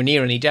didn't go anywhere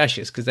near any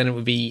dashes, because then it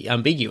would be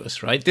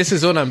ambiguous, right? This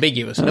is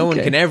unambiguous. No one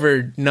can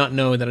ever not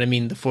know that I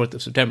mean the 4th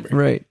of September.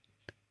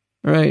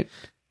 Right.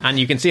 And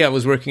you can see I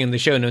was working in the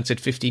show notes at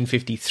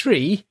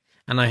 15:53,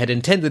 and I had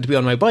intended to be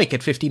on my bike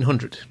at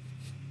 1500.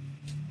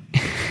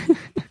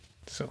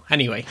 So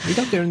anyway, we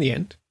got there in the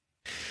end.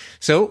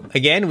 So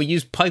again, we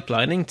use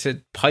pipelining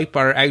to pipe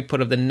our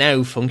output of the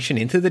now function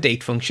into the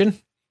date function.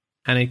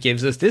 And it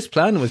gives us this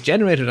plan was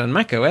generated on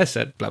macOS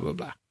at blah, blah,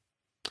 blah.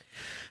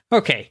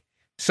 Okay.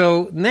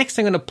 So next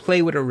I'm going to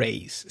play with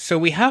arrays. So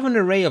we have an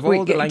array of all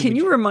the languages. Can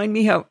you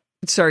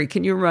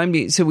remind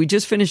me so we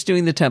just finished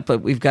doing the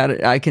template. We've got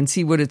it. I can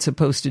see what it's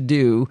supposed to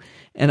do,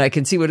 and I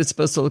can see what it's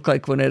supposed to look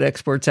like when it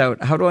exports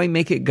out. How do I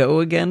make it go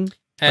again?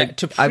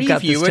 To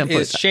preview it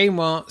is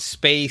Shema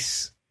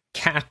space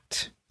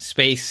cat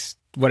space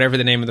whatever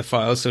the name of the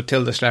file, so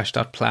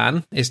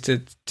 ~/.plan is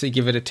to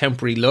give it a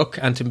temporary look,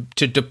 and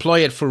to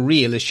deploy it for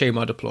real is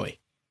Shema deploy.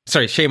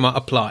 Sorry, Shema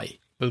apply.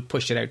 We'll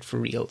push it out for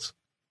reals.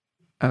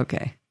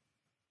 Okay.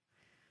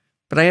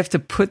 But I have to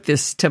put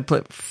this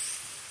template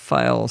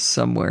file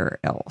somewhere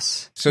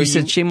else. So you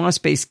said Shema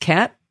space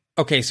cat?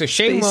 Okay, so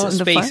Shema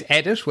space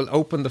edit will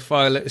open the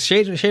file.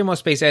 Shema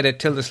space edit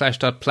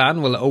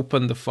 ~/.plan will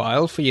open the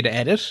file for you to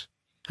edit.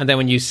 And then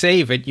when you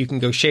save it, you can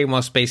go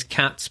Shema space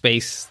cat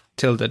space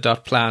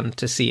 ~.plan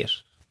to see it.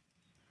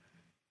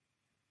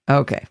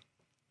 Okay.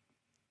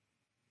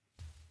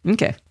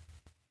 Okay.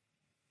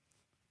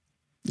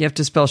 You have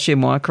to spell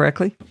Shema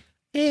correctly?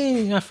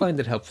 I find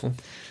it helpful.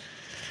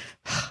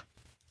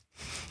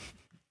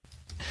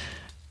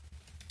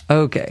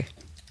 Okay.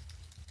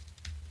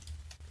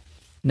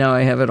 Now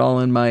I have it all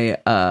in my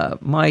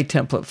my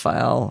template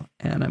file,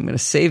 and I'm going to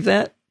save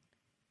that.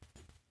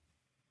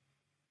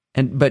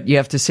 But you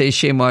have to say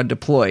Shema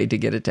deploy to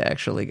get it to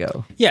actually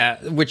go. Yeah,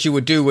 which you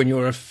would do when you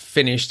were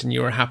finished and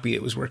you were happy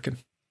it was working.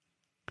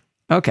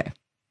 Okay.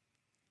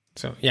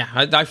 So yeah,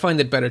 I find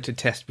it better to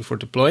test before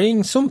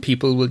deploying. Some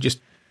people will just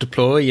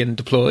deploy and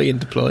deploy and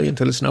deploy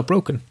until it's not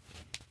broken.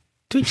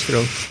 To each their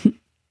own.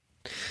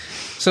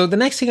 So the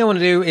next thing I want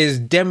to do is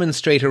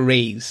demonstrate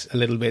arrays a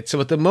little bit.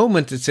 So at the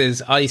moment it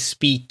says I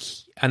speak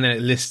and then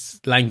it lists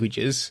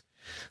languages.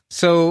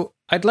 So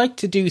I'd like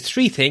to do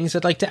three things.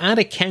 I'd like to add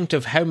a count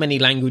of how many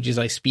languages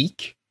I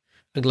speak.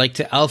 I'd like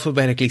to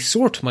alphabetically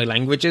sort my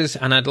languages,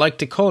 and I'd like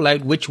to call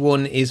out which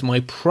one is my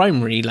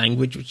primary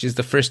language, which is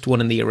the first one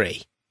in the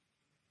array,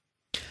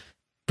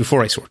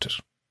 before I sort it.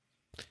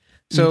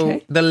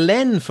 So the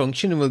len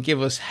function will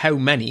give us how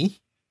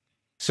many.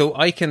 So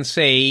I can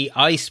say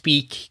I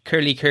speak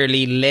curly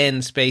curly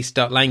len space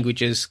dot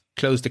languages,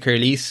 close the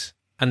curlies,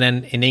 and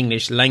then in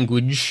English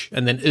language,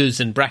 and then us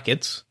in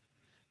brackets.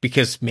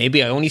 Because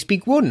maybe I only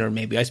speak one, or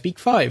maybe I speak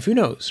 5. Who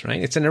knows,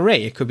 right? It's an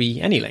array. It could be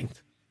any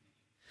length.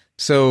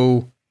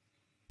 So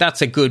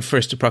that's a good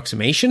first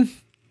approximation.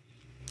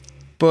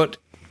 But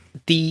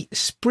the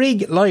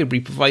Sprig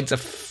library provides a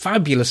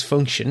fabulous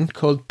function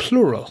called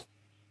plural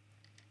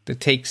that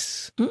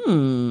takes...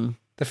 The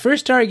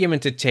first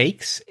argument it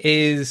takes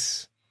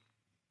is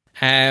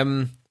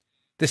the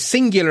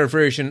singular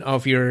version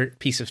of your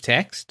piece of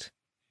text.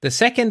 The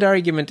second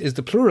argument is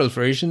the plural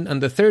version,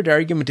 and the third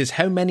argument is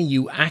how many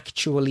you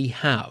actually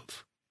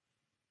have.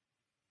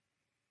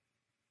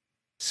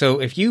 So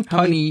if you...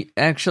 How many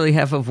actually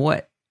have of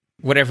what?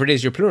 Whatever it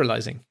is you're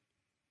pluralizing.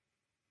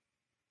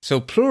 So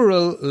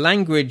plural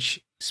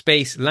language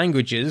space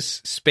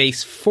languages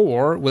space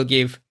 4 will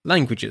give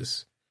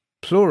languages.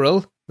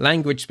 Plural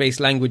language space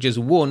languages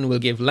 1 will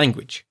give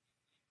language.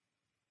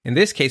 In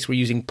this case, we're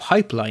using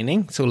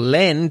pipelining. So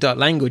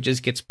len.languages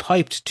gets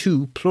piped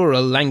to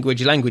plural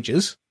language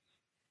languages.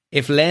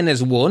 If len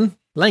is 1,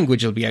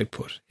 language will be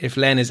output. If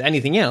len is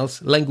anything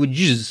else,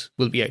 languages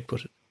will be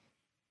outputted.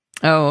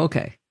 Oh,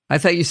 okay. I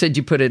thought you said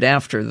you put it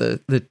after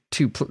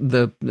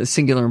the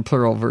singular and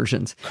plural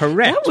versions.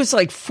 Correct. That was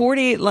like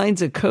 48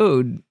 lines of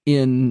code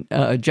in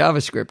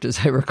JavaScript, as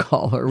I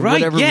recall, or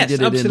whatever we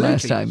did it in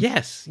last time.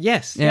 Yes.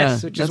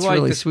 Which is why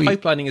really this sweet.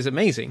 pipelining is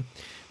amazing.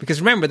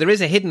 Because remember, there is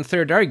a hidden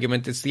third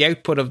argument. It's the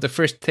output of the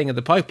first thing of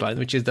the pipeline,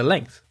 which is the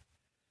length.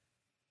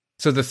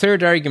 So the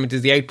third argument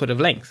is the output of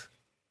length.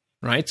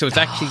 Right? So it's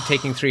actually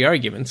taking 3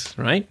 arguments,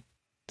 right?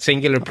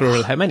 Singular,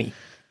 plural, how many?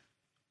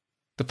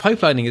 The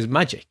pipelining is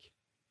magic.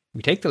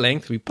 We take the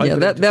length, we pipe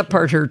it. That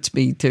part hurts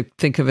me to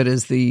think of it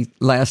as the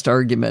last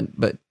argument,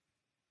 but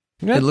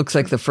it looks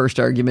like the first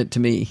argument to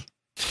me.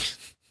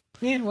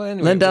 Yeah, well,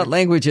 anyway.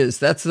 Len.languages,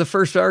 that's the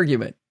first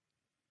argument.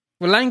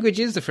 Well,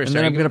 language is the first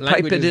argument.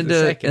 argument.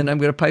 And I'm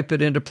going to pipe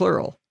it into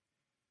plural.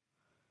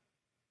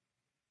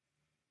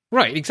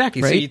 Right,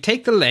 exactly. Right? So you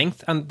take the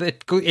length, and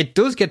it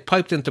does get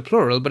piped into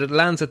plural, but it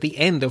lands at the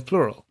end of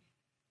plural.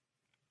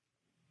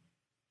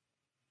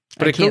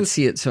 But I can't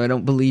see it, so I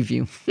don't believe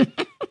you.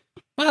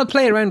 Well,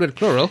 play around with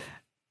plural.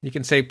 You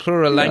can say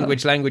plural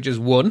language languages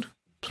 1,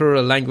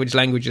 plural language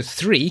languages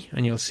 3,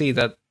 and you'll see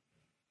that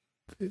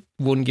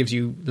one gives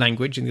you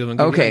language and the other one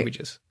gives you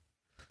languages.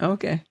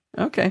 Okay.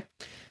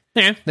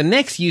 Now, the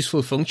next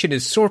useful function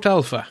is sort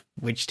alpha,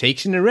 which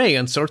takes an array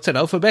and sorts it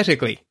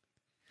alphabetically.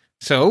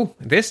 So,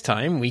 this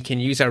time, we can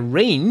use our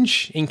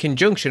range in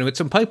conjunction with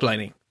some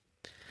pipelining.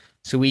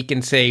 So we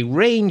can say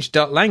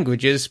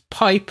range.languages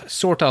pipe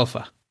sort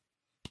alpha.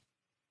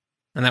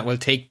 And that will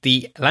take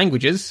the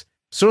languages,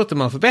 sort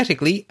them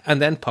alphabetically,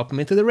 and then pop them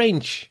into the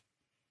range.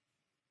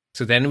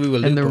 So then we will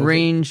loop And the over.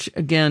 range,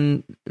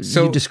 again,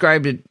 So- you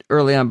described it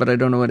early on, but I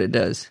don't know what it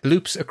does.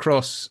 Loops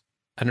across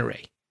an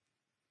array.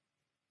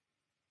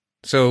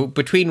 So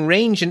between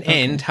range and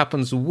end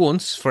happens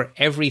once for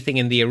everything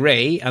in the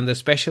array, and the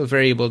special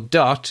variable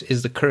dot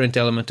is the current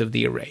element of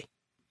the array.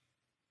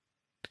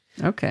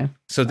 Okay.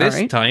 So this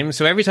All right. time,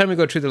 so every time we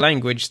go through the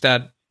language,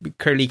 that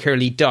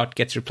curly dot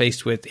gets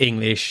replaced with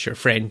English or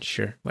French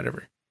or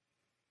whatever.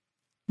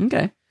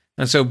 Okay.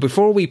 And so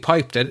before we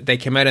piped it, they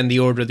came out in the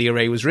order the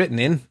array was written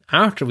in.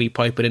 After we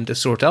pipe it into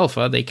sort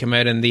alpha, they come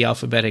out in the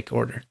alphabetic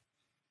order.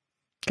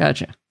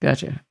 Gotcha.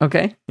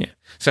 Okay. Yeah.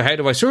 So how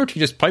do I sort? You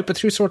just pipe it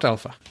through sort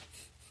alpha.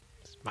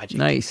 It's magic.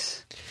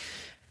 Nice.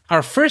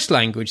 Our first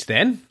language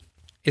then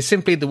is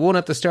simply the one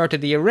at the start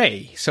of the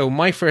array. So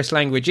my first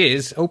language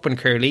is open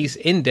curlies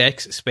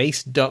index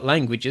space dot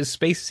languages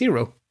space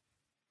 0.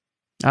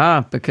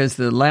 Because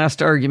the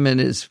last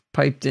argument is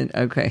piped in.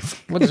 Okay.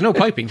 Well, there's no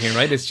piping here,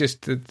 right? It's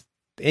just the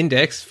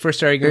index.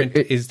 First argument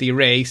is the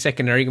array.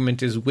 Second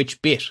argument is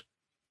which bit.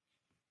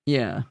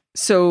 Yeah.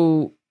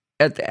 So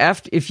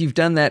if you've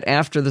done that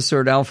after the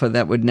sort alpha,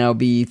 that would now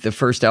be the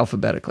first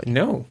alphabetically.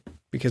 No,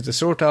 because the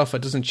sort alpha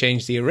doesn't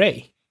change the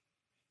array.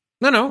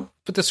 No,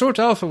 but the sort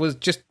alpha was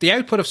just the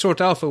output of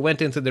sort alpha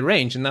went into the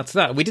range, and that's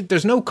that.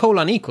 There's no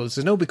colon equals.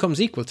 There's no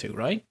becomes equal to,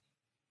 right?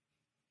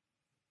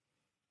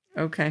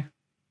 Okay.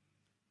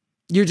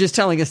 You're just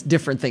telling us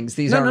different things.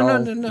 These No,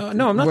 aren't no, all.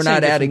 no, I'm not We're saying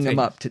not different adding them things.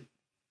 up to.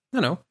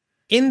 No.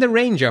 In the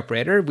range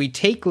operator, we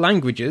take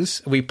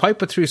languages, we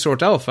pipe it through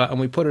sort alpha, and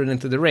we put it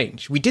into the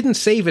range. We didn't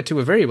save it to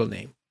a variable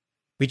name.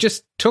 We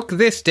just took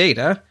this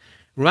data,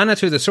 ran it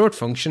through the sort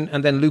function,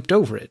 and then looped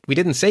over it. We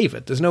didn't save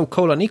it. There's no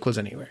colon equals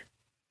anywhere.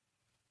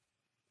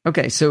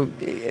 Okay, so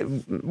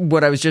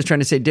what I was just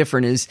trying to say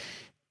different is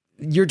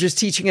you're just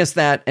teaching us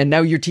that, and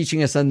now you're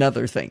teaching us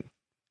another thing.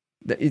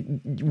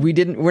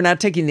 We're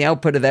not taking the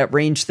output of that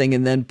range thing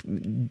and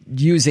then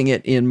using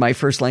it in my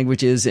first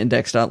language is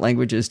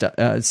index.languages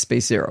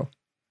space 0.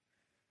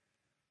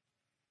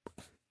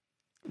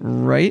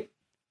 Right?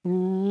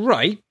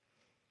 Right.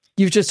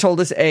 You've just told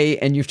us A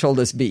and you've told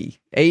us B.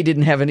 A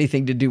didn't have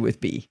anything to do with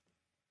B.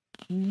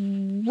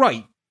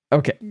 Right.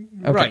 Okay.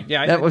 Right.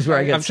 Yeah. That was where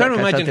I got I'm trying to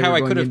stuck. imagine thought how they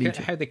I were could going have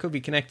into- how they could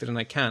be connected, and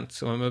I can't.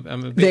 So I'm a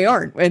bit. They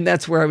aren't, and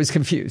that's where I was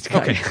confused.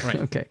 Okay. Right.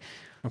 Okay.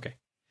 Okay.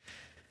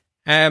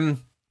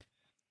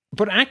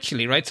 But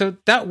actually, right, so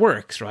that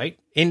works, right?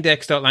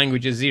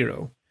 Index.language is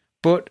 0.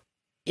 But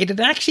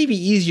it'd actually be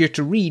easier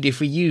to read if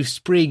we use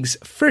Sprig's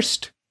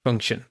first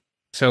function.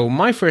 So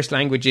my first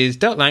language is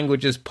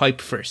 .languages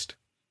pipe first.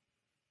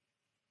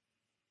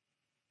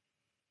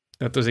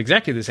 That does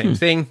exactly the same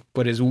thing,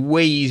 but is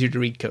way easier to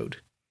read code.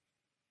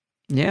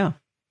 Yeah.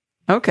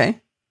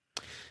 Okay.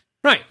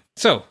 Right,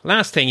 so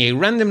last thing, a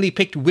randomly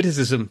picked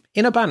witticism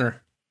in a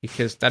banner,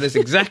 because that is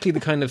exactly the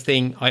kind of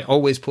thing I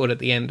always put at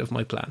the end of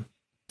my plan.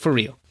 For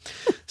real.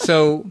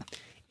 So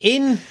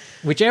in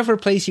whichever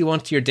place you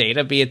want your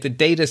data, be it the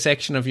data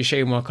section of your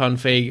ShareMore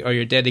config or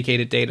your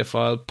dedicated data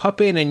file, pop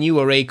in a new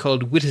array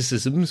called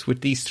witticisms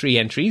with these 3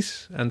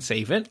 entries and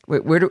save it.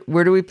 Wait,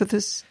 where do we put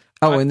this?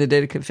 Oh, in the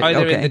data config. Either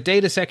Okay. in the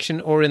data section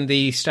or in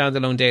the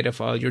standalone data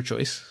file, your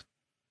choice.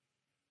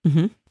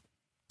 Mm-hmm.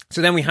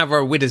 So then we have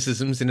our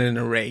witticisms in an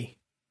array.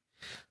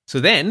 So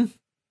then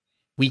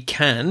we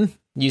can,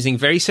 using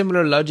very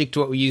similar logic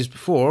to what we used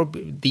before,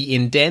 the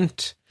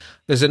indent.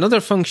 There's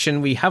another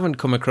function we haven't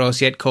come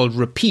across yet called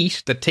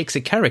repeat that takes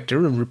a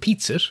character and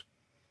repeats it.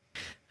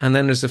 And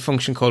then there's a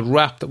function called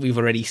wrap that we've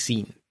already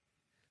seen.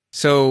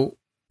 So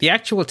the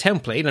actual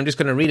template, I'm just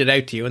going to read it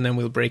out to you and then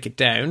we'll break it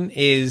down,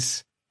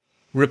 is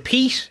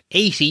repeat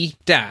 80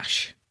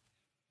 dash.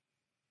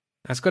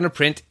 That's going to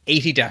print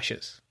 80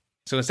 dashes.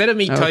 So instead of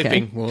me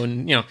typing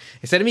one,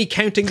 instead of me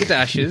counting the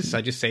dashes,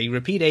 I just say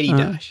repeat 80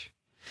 dash.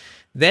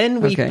 Then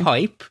we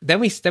pipe,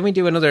 then we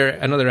do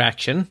another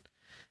action.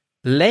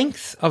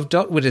 Length of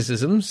dot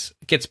witticisms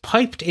gets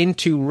piped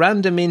into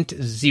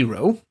randomint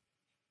 0,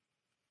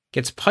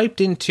 gets piped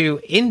into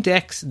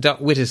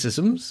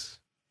index.witticisms,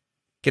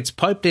 gets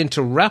piped into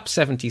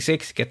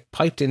wrap76, gets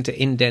piped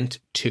into indent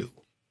 2.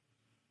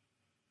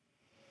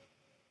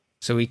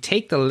 So we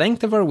take the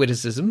length of our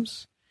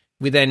witticisms,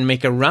 we then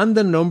make a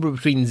random number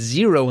between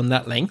 0 and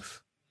that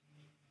length,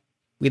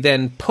 we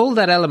then pull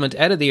that element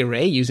out of the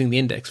array using the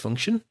index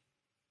function,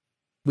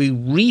 we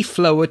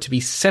reflow it to be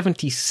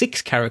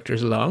 76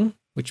 characters long,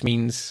 which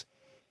means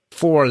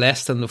 4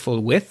 less than the full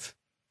width.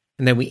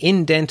 And then we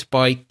indent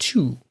by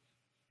 2.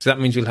 So that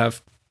means we'll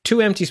have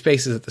 2 empty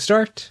spaces at the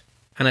start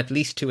and at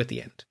least 2 at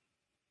the end.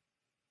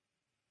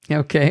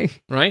 Okay.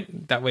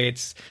 Right? That way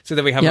it's... So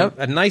that we have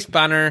a nice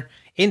banner,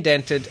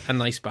 indented, a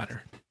nice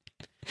banner.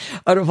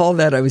 Out of all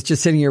that, I was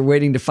just sitting here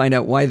waiting to find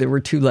out why there were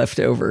 2 left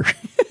over.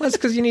 Well, it's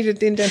because you needed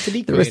the indented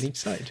equally on each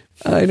side.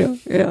 I know,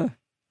 yeah.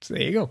 So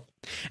there you go.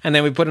 And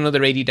then we put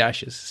another 80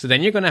 dashes. So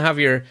then you're going to have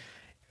your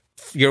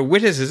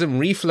witticism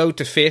reflow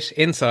to fit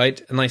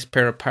inside a nice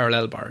pair of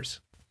parallel bars.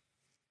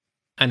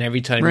 And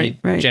every time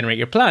you generate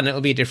your plan,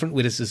 it'll be a different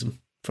witticism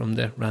from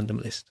the random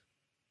list.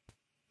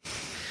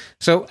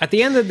 So at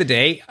the end of the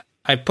day,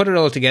 I put it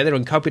all together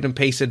and copied and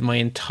pasted my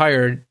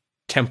entire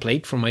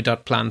template from my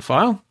 .plan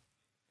file,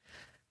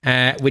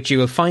 which you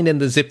will find in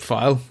the zip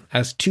file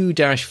as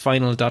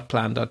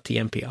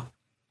 2-final.plan.tmpl.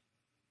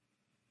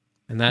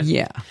 And that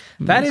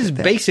is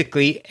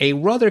basically a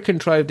rather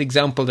contrived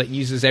example that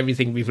uses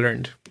everything we've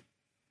learned.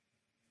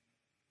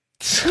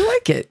 I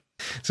like it.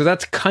 So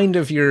that's kind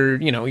of your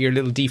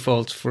little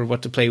default for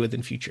what to play with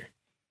in future.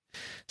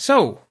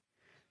 So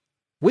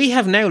we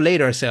have now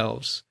laid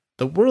ourselves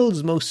the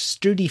world's most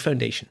sturdy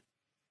foundation.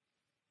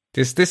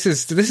 This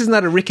is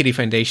not a rickety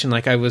foundation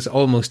like I was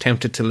almost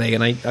tempted to lay,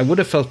 and I would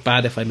have felt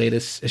bad if I laid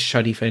a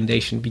shoddy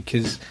foundation,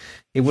 because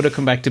it would have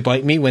come back to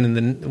bite me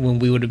when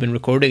we would have been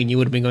recording, and you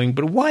would have been going,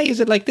 but why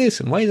is it like this?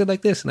 And why is it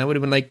like this? And I would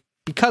have been like,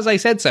 because I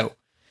said so.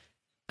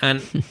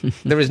 And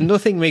there is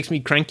nothing makes me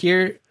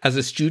crankier as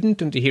a student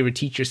than to hear a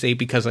teacher say,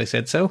 because I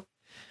said so.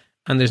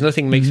 And there's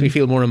nothing makes me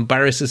feel more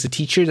embarrassed as a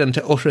teacher than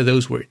to utter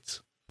those words.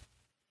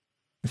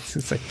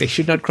 It's like, they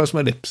should not cross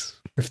my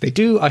lips. If they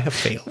do, I have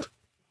failed.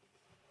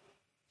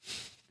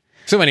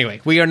 So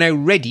anyway, we are now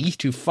ready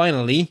to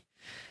finally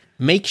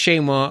make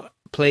Shema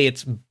play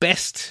its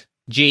best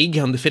jig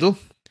on the fiddle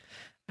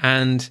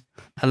and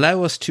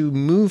allow us to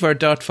move our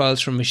dot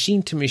files from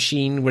machine to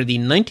machine, where the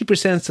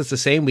 90% that's the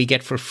same we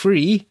get for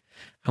free,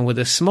 and with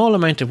a small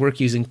amount of work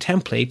using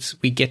templates,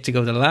 we get to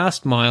go the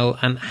last mile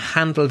and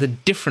handle the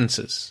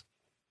differences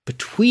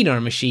between our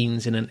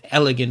machines in an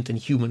elegant and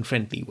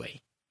human-friendly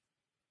way.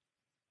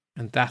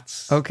 And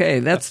that's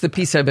the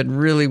piece I've been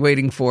really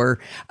waiting for.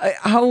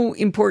 How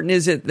important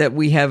is it that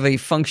we have a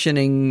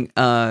functioning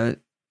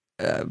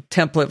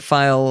template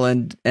file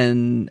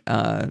and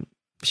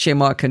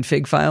Shema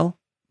config file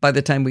by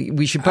the time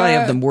we should probably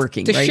have them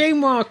working, the right? The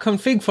Shema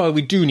config file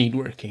we do need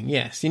working,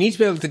 yes. You need to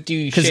be able to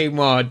do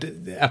Shema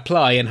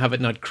apply and have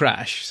it not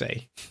crash,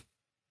 say.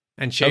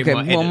 And Shema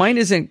edit. Well, mine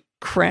isn't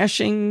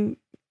crashing.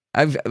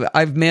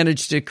 I've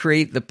managed to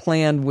create the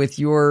plan with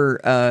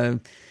your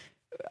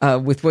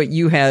with what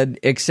you had,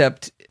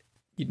 except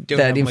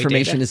that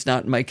information is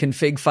not in my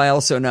config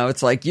file. So now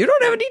it's like, you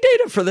don't have any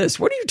data for this.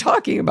 What are you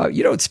talking about?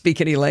 You don't speak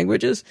any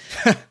languages.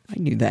 I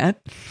knew that.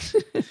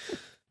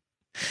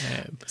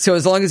 So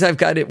as long as I've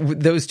got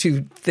those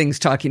two things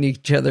talking to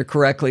each other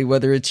correctly,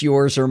 whether it's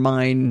yours or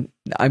mine,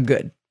 I'm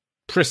good.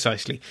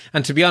 Precisely.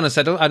 And to be honest,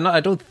 I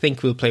don't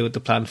think we'll play with the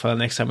plan file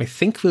next time. I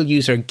think we'll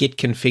use our git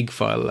config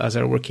file as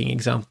our working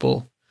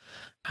example.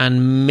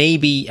 And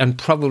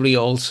probably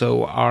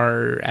also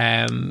our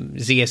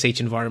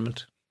ZSH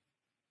environment,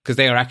 because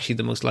they are actually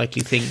the most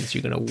likely things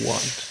you're going to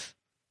want.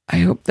 I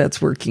hope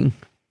that's working.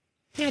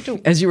 Yeah, I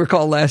don't. As you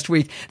recall last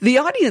week, the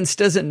audience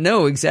doesn't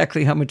know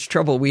exactly how much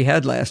trouble we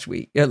had last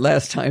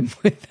time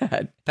with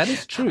that. That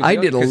is true. I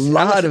did a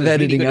lot of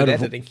editing out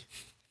of editing.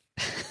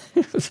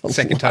 It was a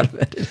Second lot time. of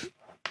editing.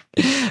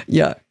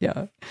 Yeah.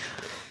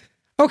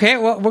 Okay,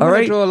 well, we're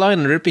going to draw a line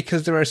under it,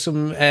 because there are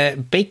some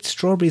baked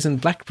strawberries and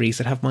blackberries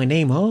that have my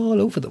name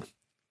all over them.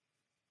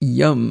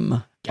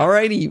 Yum. All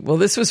righty. Well,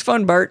 this was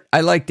fun, Bart. I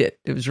liked it.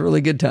 It was a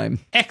really good time.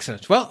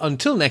 Excellent. Well,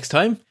 until next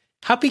time,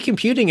 happy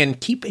computing and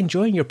keep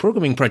enjoying your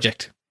programming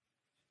project.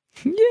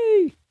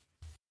 Yay.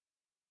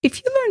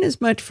 If you learn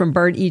as much from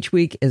Bart each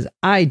week as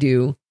I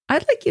do,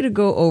 I'd like you to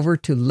go over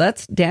to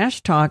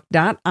lets-talk.ie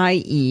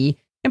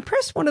and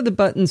press one of the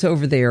buttons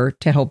over there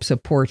to help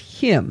support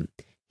him.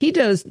 He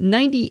does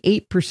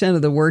 98%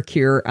 of the work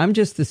here. I'm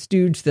just the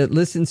stooge that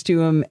listens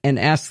to him and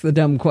asks the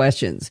dumb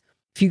questions.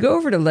 If you go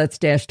over to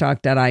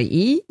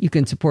lets-talk.ie, you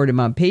can support him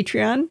on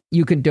Patreon,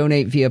 you can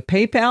donate via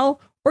PayPal,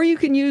 or you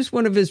can use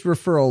one of his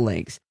referral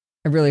links.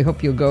 I really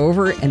hope you'll go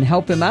over and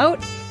help him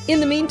out.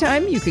 In the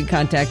meantime, you can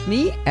contact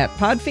me at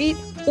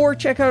Podfeet, or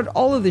check out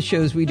all of the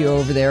shows we do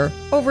over there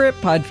over at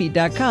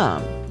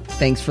podfeet.com.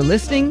 Thanks for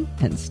listening,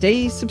 and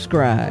stay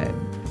subscribed.